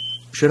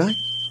 Should I?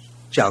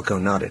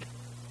 Shalko nodded.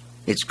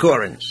 It's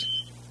Corrin's.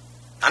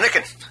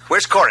 Anakin,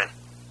 where's Corrin?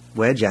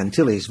 Wedge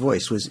Antilles'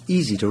 voice was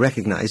easy to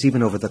recognize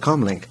even over the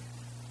comlink.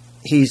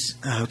 He's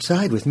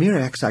outside with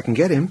Mirax. I can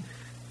get him.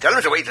 Tell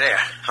him to wait there.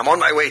 I'm on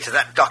my way to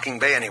that docking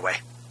bay anyway.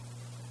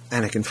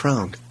 Anakin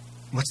frowned.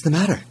 What's the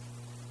matter?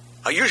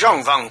 A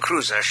Yuzhong Vong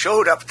cruiser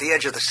showed up at the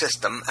edge of the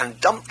system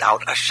and dumped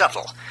out a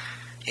shuttle.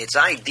 Its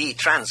ID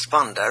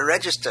transponder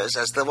registers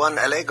as the one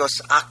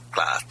Elegos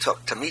Akla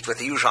took to meet with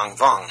the Yuzhong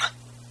Vong.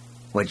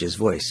 Wedge's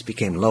voice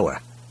became lower.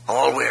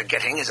 All we're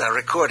getting is a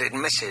recorded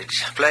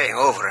message, playing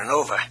over and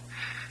over.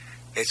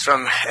 It's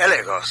from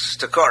Elegos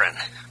to Corrin,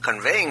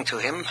 conveying to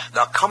him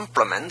the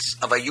compliments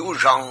of a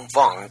Yuzhong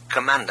Vong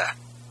commander.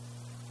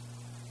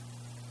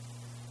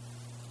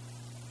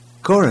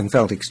 Corrin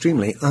felt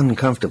extremely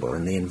uncomfortable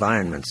in the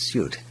environment's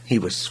suit. He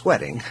was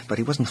sweating, but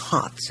he wasn't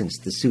hot since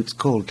the suit's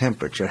cold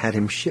temperature had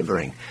him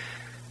shivering.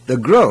 The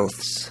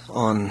growths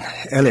on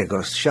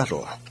Elegos'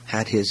 shuttle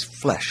had his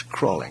flesh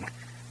crawling.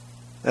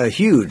 A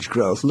huge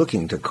growth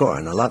looking to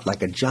Corrin a lot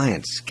like a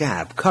giant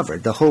scab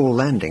covered the whole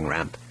landing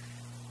ramp.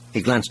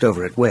 He glanced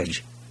over at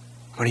Wedge.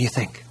 What do you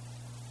think?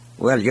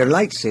 Well, your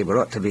lightsaber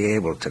ought to be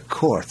able to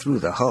core through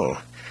the hull.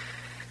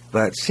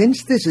 But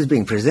since this is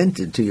being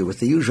presented to you with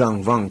the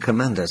Yuzhong Vong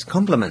commander's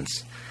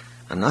compliments,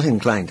 I'm not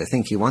inclined to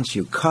think he wants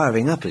you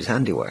carving up his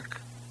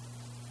handiwork.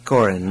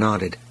 Corrin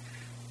nodded.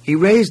 He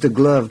raised a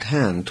gloved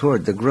hand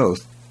toward the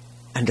growth,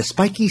 and a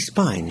spiky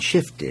spine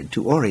shifted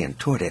to orient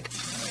toward it.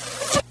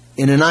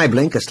 In an eye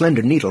blink, a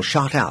slender needle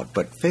shot out,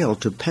 but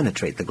failed to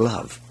penetrate the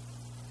glove.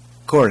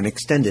 Corrin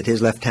extended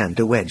his left hand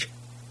to Wedge.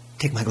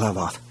 Take my glove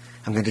off.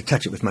 I'm going to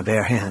touch it with my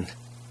bare hand.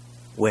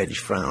 Wedge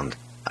frowned.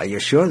 Are you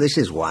sure this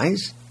is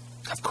wise?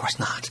 Of course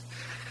not.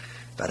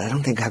 But I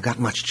don't think I've got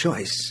much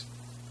choice.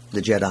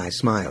 The Jedi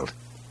smiled.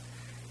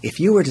 If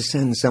you were to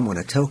send someone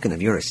a token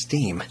of your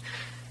esteem,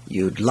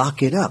 you'd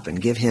lock it up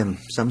and give him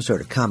some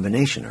sort of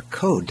combination or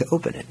code to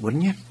open it,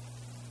 wouldn't you?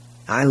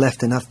 I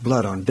left enough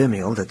blood on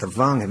Bimial that the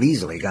Vong have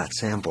easily got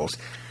samples.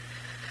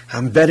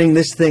 I'm betting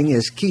this thing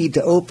is keyed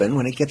to open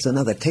when it gets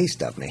another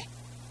taste of me.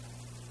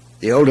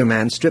 The older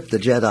man stripped the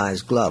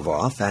Jedi's glove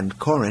off, and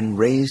Corrin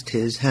raised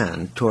his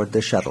hand toward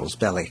the shuttle's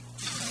belly.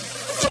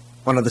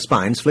 One of the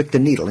spines flicked a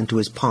needle into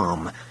his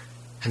palm,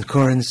 and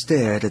Corrin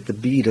stared at the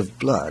bead of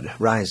blood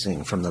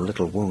rising from the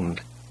little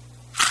wound.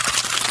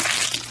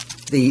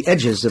 The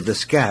edges of the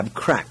scab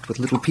cracked, with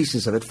little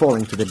pieces of it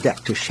falling to the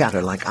deck to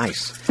shatter like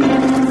ice.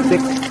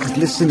 Thick,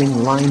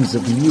 glistening lines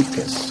of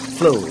mucus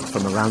flowed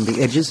from around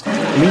the edges,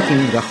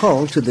 linking the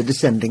hull to the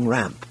descending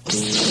ramp.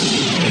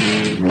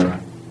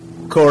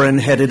 Corrin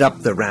headed up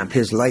the ramp,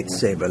 his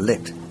lightsaber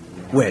lit.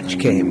 Wedge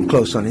came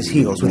close on his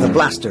heels with a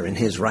blaster in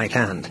his right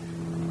hand.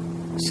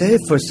 Save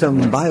for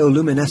some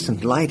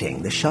bioluminescent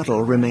lighting, the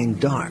shuttle remained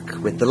dark,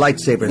 with the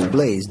lightsaber's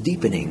blaze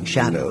deepening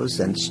shadows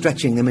and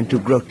stretching them into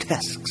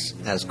grotesques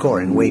as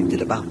Corrin waved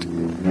it about.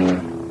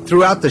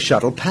 Throughout the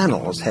shuttle,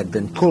 panels had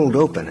been pulled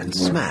open and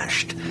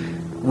smashed.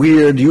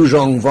 Weird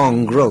Yuzhong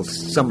Vong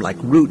growths, some like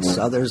roots,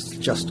 others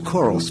just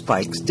coral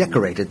spikes,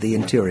 decorated the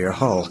interior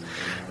hull.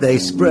 They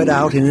spread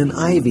out in an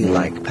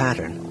ivy-like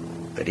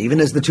pattern. But even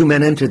as the two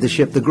men entered the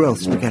ship, the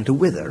growths began to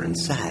wither and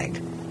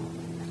sag.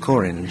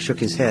 Corrin shook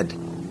his head.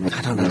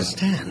 I don't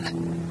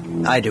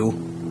understand. I do.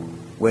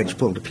 Wedge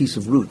pulled a piece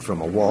of root from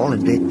a wall,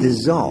 and it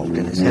dissolved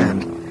in his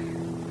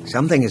hand.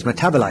 Something is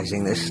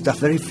metabolizing this stuff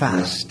very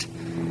fast.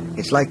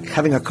 It's like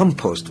having a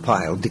compost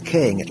pile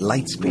decaying at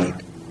light speed.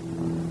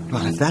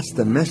 Well, if that's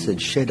the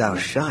message Shedao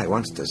Shai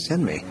wants to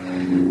send me,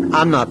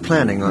 I'm not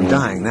planning on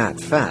dying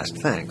that fast,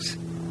 thanks.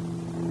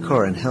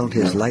 Corin held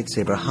his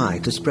lightsaber high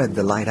to spread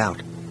the light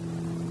out.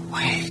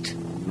 Wait,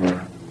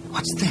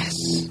 what's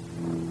this?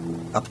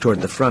 Up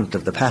toward the front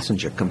of the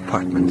passenger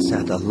compartment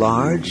sat a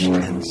large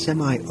and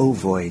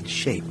semi-ovoid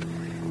shape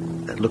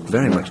that looked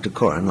very much to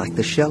Corin like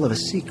the shell of a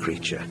sea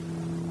creature.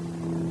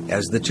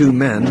 As the two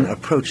men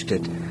approached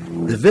it,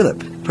 the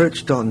Vilip,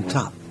 perched on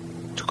top,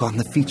 took on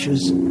the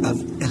features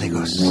of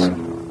Elegos.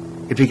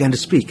 It began to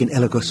speak in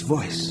Elegos'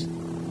 voice.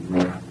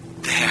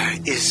 There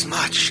is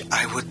much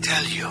I would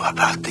tell you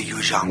about the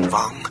Yuzhang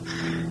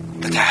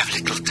Vong, but I have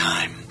little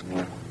time.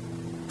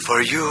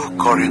 For you,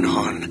 Corin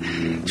Horn,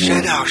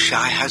 Shedao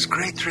Shai has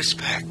great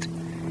respect.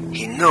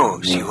 He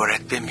knows you were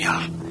at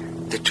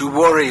Bimyal. The two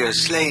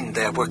warriors slain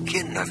there were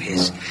kin of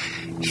his.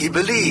 He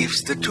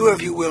believes the two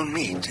of you will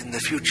meet in the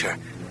future.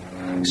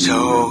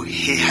 So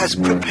he has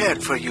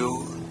prepared for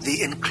you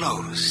the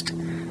enclosed,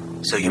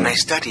 so you may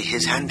study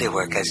his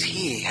handiwork as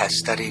he has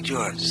studied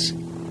yours.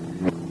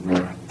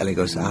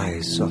 Elegos'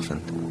 eyes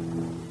softened.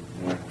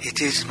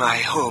 It is my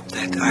hope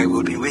that I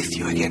will be with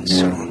you again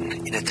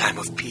soon, in a time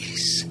of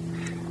peace.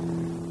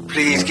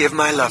 Please give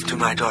my love to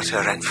my daughter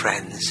and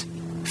friends.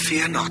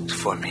 Fear not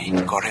for me,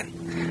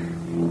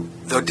 Corin.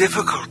 Though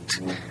difficult,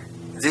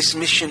 this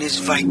mission is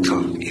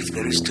vital if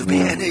there is to be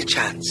any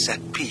chance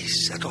at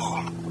peace at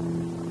all.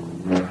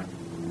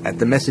 At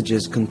the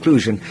message's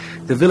conclusion,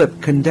 the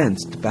Vilip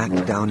condensed back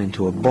down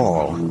into a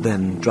ball,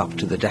 then dropped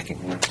to the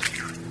decking.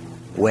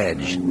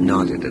 Wedge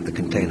nodded at the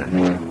container.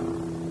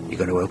 You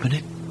going to open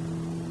it?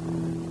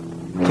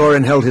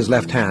 Corin held his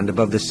left hand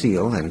above the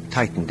seal and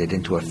tightened it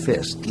into a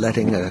fist,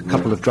 letting a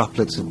couple of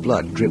droplets of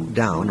blood drip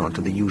down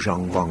onto the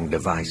Yuzhang Vong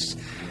device.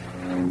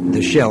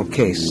 The shell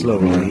case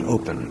slowly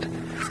opened.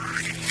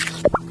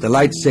 The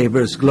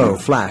lightsaber's glow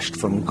flashed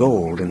from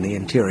gold in the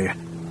interior.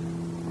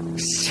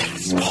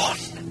 Spawn.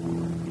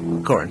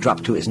 Corin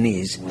dropped to his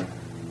knees.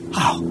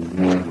 Oh,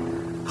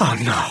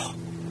 no.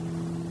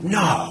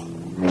 No.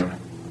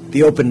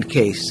 The opened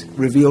case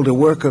revealed a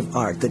work of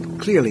art that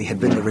clearly had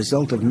been the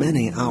result of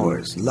many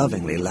hours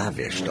lovingly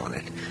lavished on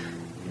it.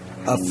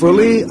 A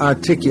fully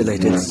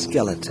articulated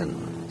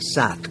skeleton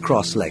sat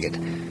cross-legged,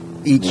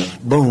 each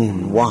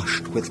bone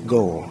washed with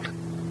gold.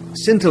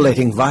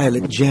 Scintillating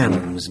violet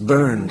gems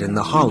burned in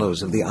the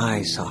hollows of the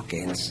eye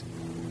sockets.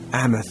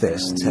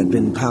 Amethysts had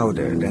been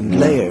powdered and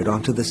layered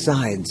onto the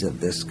sides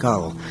of the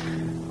skull,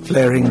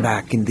 flaring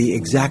back in the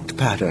exact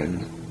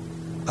pattern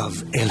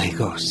of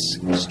Elegos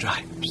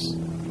stripes.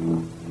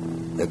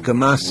 The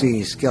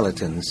Kamasi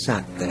skeleton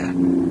sat there,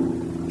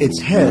 its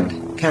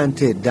head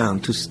canted down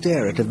to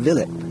stare at a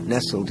Vilip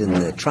nestled in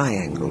the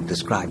triangle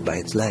described by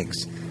its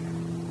legs.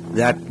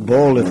 That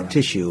ball of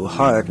tissue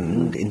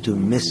hardened into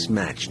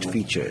mismatched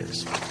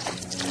features.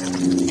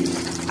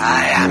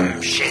 I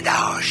am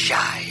Shedao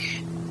Shai.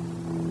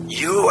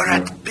 You were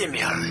at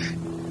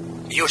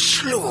Bimyal. You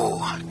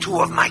slew two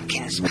of my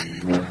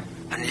kinsmen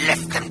and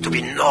left them to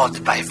be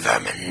gnawed by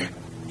vermin.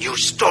 You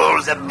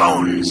stole the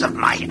bones of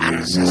my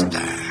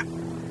ancestor.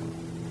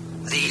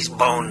 These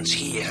bones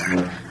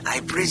here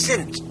I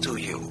present to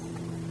you,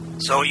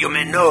 so you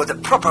may know the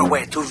proper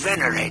way to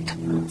venerate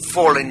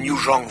fallen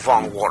Yuzhang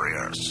Vong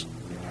warriors.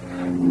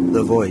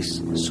 The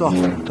voice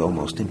softened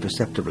almost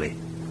imperceptibly.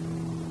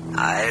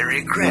 I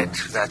regret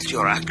that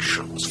your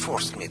actions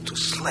forced me to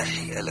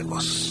slay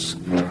Elegos.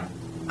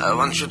 I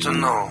want you to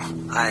know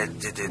I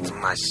did it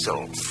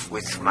myself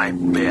with my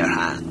bare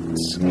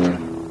hands.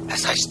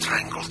 As I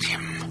strangled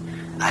him,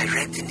 I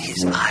read in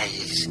his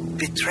eyes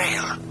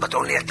betrayal, but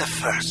only at the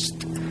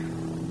first.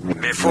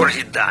 Before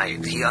he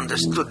died, he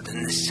understood the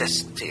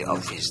necessity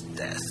of his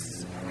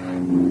death.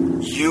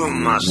 You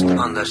must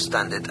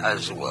understand it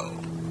as well.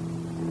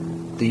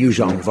 The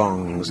Yuzhang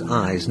Vong's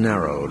eyes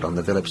narrowed on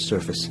the Vilip's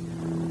surface.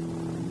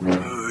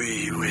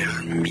 We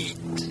will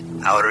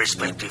meet our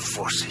respective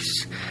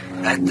forces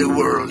at the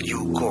world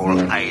you call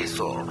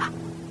Aethor,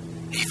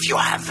 if you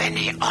have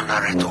any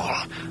honor at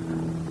all.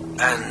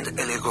 And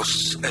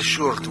Elegos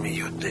assured me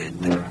you did.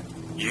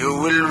 You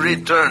will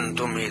return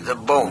to me the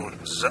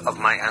bones of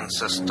my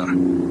ancestor.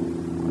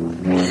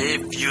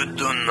 If you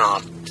do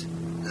not,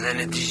 then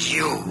it is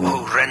you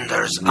who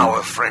renders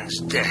our friend's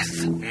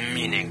death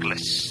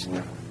meaningless.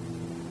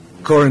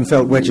 Corin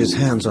felt Wedge's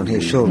hands on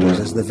his shoulders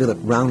as the Vilip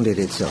rounded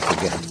itself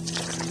again.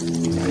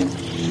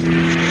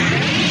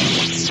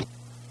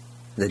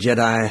 The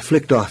Jedi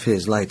flicked off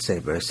his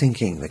lightsaber,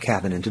 sinking the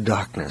cabin into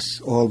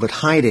darkness, all but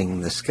hiding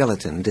the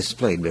skeleton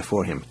displayed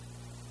before him.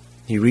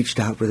 He reached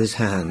out with his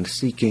hand,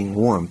 seeking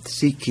warmth,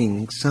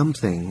 seeking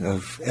something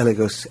of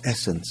Elegos'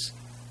 essence,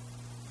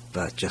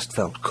 but just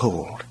felt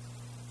cold.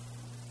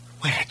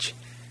 Wedge,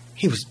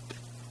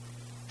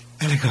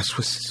 Elegos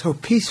was so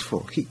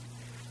peaceful.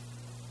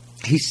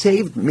 He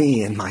saved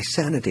me and my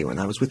sanity when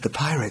I was with the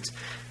pirates.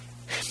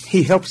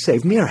 He helped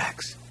save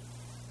Mirax.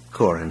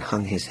 Corin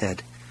hung his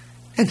head.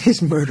 And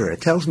his murderer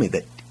tells me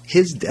that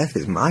his death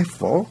is my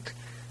fault?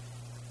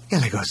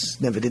 Elegos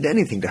never did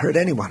anything to hurt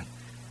anyone.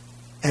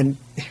 And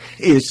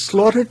is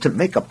slaughtered to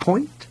make a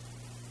point?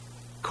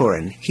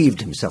 Corin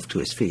heaved himself to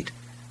his feet.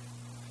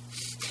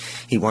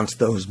 He wants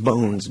those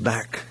bones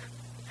back.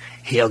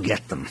 He'll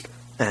get them,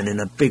 and in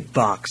a big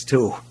box,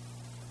 too.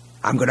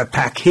 I'm going to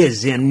pack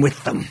his in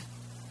with them.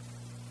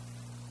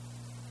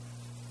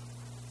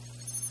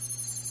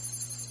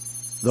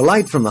 The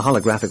light from the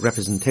holographic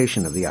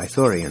representation of the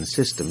Ithorian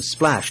system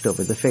splashed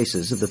over the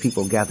faces of the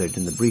people gathered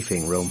in the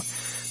briefing room.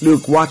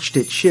 Luke watched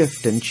it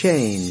shift and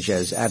change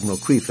as Admiral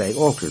Creefey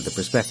altered the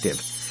perspective.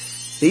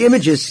 The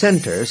image's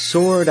center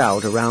soared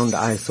out around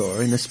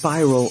Ithor in a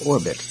spiral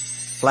orbit,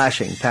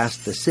 flashing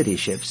past the city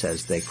ships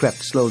as they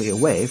crept slowly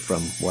away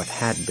from what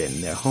had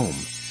been their home.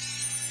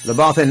 The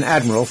Bothan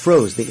Admiral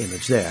froze the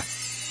image there.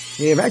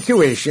 The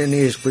evacuation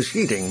is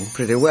proceeding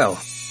pretty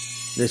well.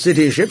 The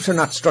city ships are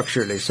not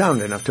structurally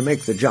sound enough to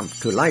make the jump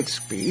to light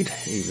speed,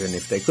 even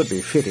if they could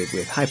be fitted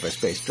with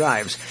hyperspace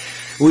drives.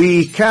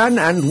 We can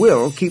and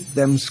will keep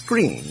them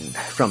screened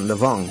from the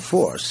Vong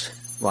force,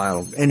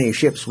 while any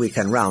ships we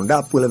can round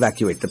up will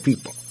evacuate the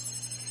people.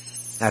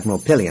 Admiral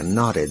Pillion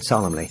nodded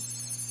solemnly.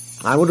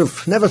 I would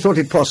have never thought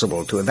it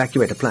possible to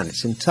evacuate a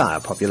planet's entire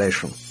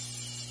population.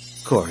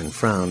 Corin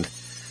frowned.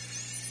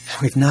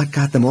 We've not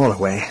got them all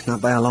away,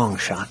 not by a long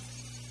shot.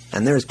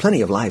 And there is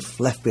plenty of life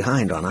left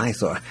behind on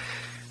Ithor.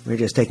 We're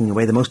just taking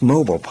away the most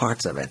mobile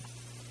parts of it.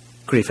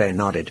 Creefey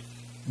nodded.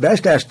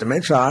 Best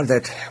estimates are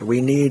that we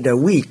need a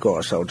week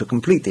or so to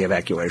complete the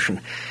evacuation.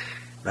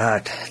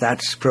 But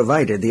that's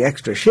provided the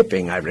extra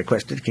shipping I've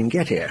requested can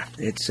get here.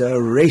 It's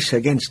a race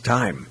against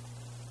time.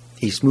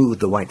 He smoothed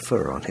the white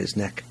fur on his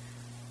neck.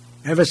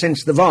 Ever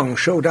since the Vong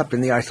showed up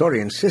in the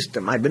Ithorian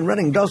system, I've been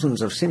running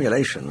dozens of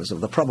simulations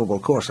of the probable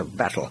course of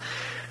battle.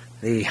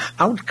 The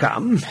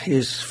outcome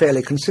is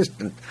fairly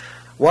consistent.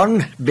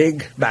 One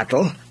big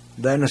battle,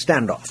 then a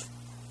standoff.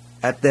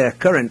 At their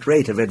current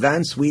rate of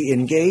advance, we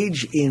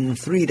engage in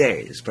 3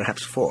 days,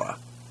 perhaps 4.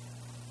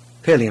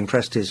 Pillion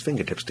pressed his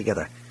fingertips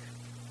together.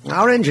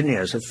 Our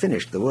engineers have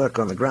finished the work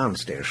on the ground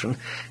station.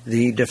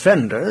 The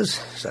defenders,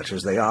 such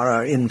as they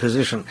are in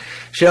position.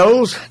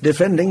 Shells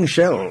defending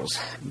shells,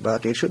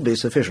 but it should be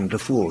sufficient to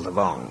fool the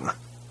Vong.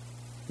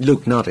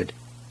 Luke nodded.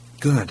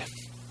 Good.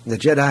 The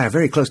Jedi are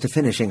very close to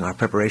finishing our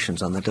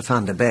preparations on the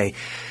Tefanda Bay.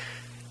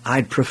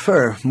 I'd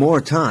prefer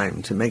more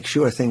time to make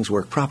sure things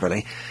work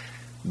properly,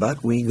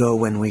 but we go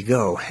when we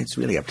go. It's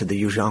really up to the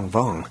Yuzhong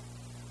Vong.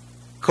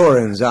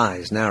 Corin's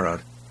eyes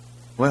narrowed.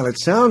 Well, it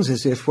sounds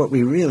as if what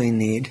we really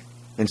need,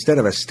 instead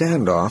of a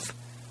standoff,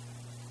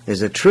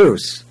 is a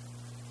truce.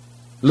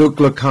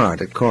 Luke looked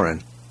hard at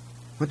Corin.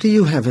 What do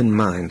you have in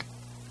mind?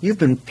 You've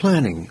been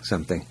planning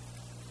something.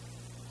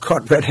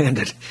 Caught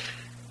red-handed.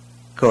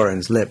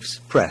 Corin's lips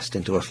pressed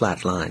into a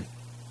flat line.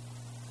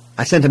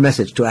 I sent a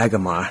message to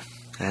Agamar,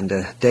 and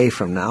a day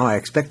from now I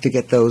expect to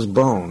get those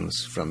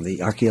bones from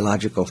the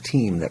archaeological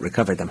team that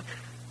recovered them.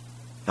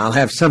 I'll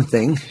have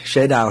something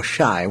Shedao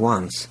Shai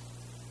wants.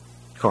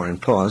 Corin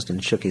paused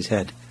and shook his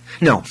head.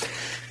 No,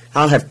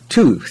 I'll have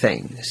 2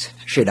 things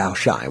Shedao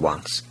Shai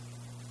wants.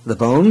 The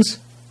bones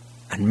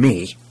and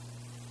me.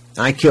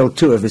 I killed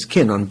 2 of his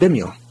kin on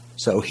Bimul,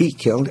 so he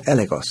killed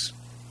Elegos.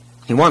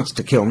 He wants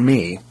to kill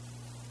me.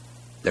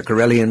 The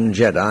Corellian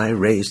Jedi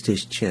raised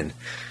his chin.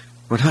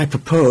 What I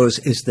propose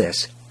is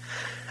this.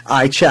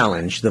 I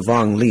challenge the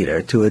Vong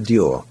leader to a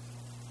duel.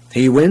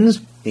 He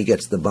wins, he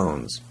gets the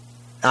bones.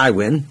 I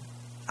win,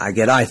 I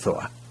get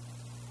Ithor.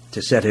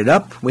 To set it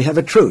up, we have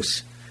a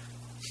truce.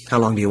 How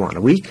long do you want,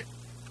 a week?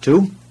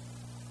 2?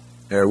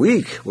 A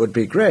week would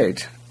be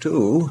great.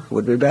 2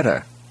 would be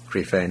better.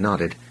 Creefey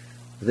nodded.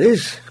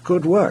 This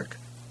could work.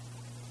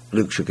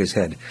 Luke shook his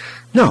head.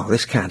 No,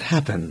 this can't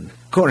happen.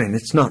 Corin,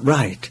 it's not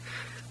right.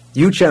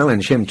 You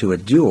challenge him to a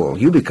duel,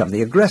 you become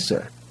the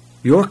aggressor.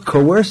 You're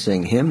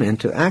coercing him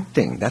into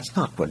acting. That's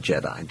not what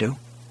Jedi do.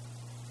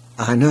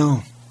 I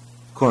know.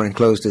 Corin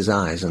closed his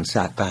eyes and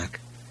sat back.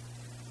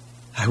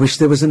 I wish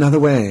there was another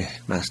way,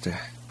 Master,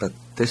 but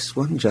this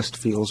one just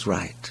feels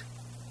right.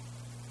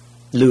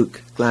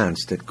 Luke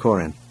glanced at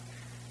Corin.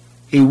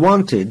 He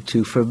wanted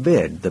to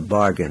forbid the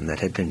bargain that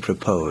had been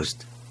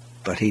proposed,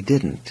 but he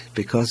didn't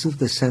because of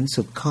the sense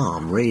of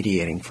calm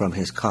radiating from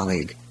his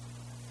colleague.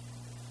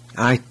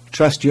 I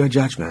trust your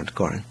judgment,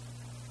 Corin.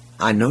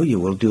 I know you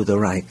will do the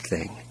right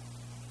thing.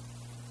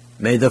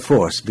 May the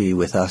Force be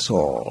with us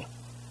all.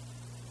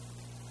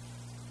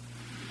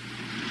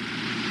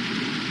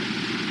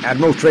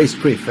 Admiral Trace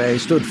Creefey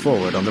stood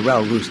forward on the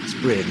Ralroost's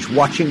bridge,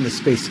 watching the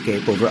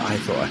spacescape over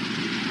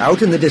Ithor.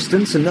 Out in the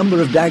distance, a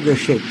number of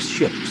dagger-shaped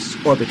ships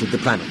orbited the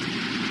planet,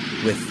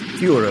 with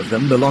fewer of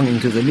them belonging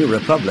to the New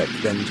Republic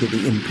than to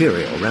the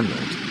Imperial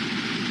remnant.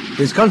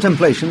 His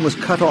contemplation was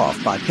cut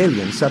off by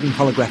Pallion's sudden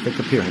holographic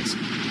appearance.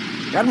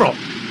 Admiral,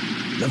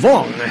 the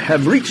Vong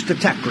have reached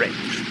attack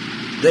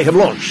range. They have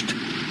launched.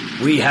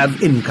 We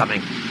have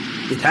incoming.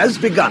 It has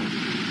begun.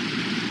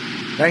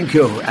 Thank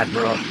you,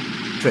 Admiral.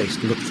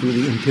 Trace looked through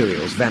the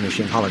Imperial's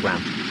vanishing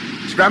hologram.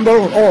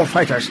 Scramble all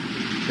fighters.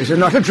 This is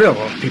not a drill,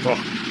 people.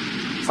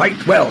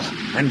 Fight well,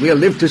 and we'll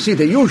live to see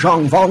the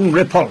Yuzhong Vong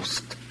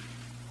repulsed.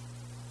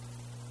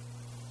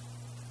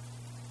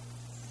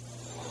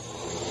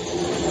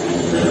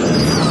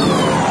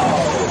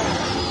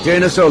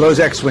 Jaina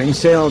Solo's X-Wing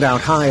sailed out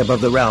high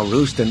above the Ral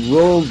Roost and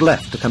rolled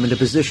left to come into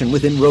position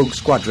within Rogue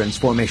Squadron's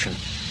formation.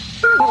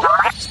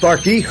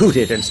 Sparky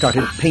hooted and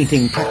started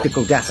painting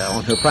practical data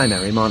on her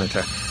primary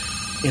monitor.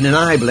 In an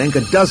eye blink,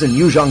 a dozen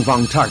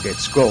Yuzhong-Vong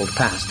targets scrolled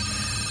past.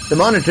 The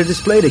monitor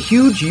displayed a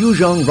huge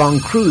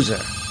Yuzhong-Vong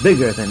cruiser,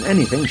 bigger than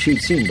anything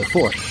she'd seen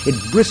before.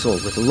 It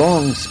bristled with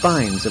long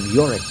spines of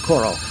yorick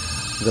coral,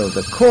 though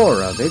the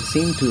core of it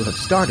seemed to have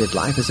started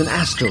life as an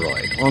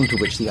asteroid onto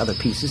which the other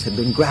pieces had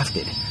been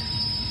grafted.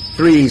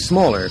 3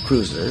 smaller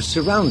cruisers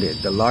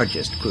surrounded the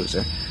largest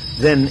cruiser.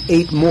 Then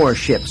 8 more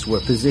ships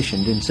were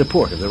positioned in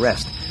support of the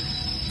rest.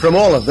 From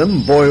all of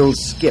them boiled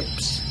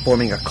skips,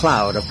 forming a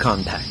cloud of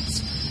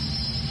contacts.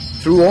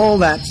 Through all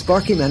that,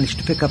 Sparky managed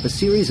to pick up a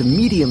series of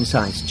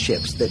medium-sized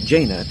ships that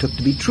Jaina took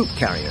to be troop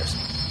carriers.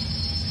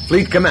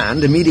 Fleet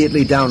Command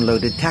immediately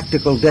downloaded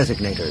tactical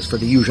designators for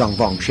the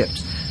Yuzhong-Vong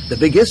ships. The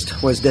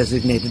biggest was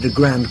designated a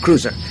Grand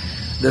Cruiser.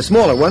 The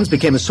smaller ones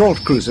became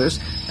assault cruisers,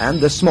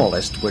 and the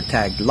smallest were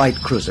tagged light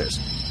cruisers.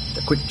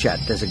 The quick-chat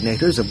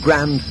designators of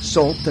Grand,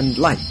 Salt, and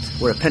Light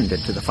were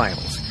appended to the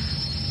files.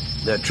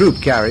 The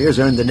troop carriers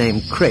earned the name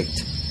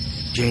Crate.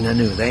 Jaina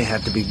knew they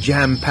had to be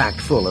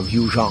jam-packed full of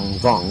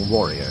Yuzhong-Vong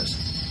warriors.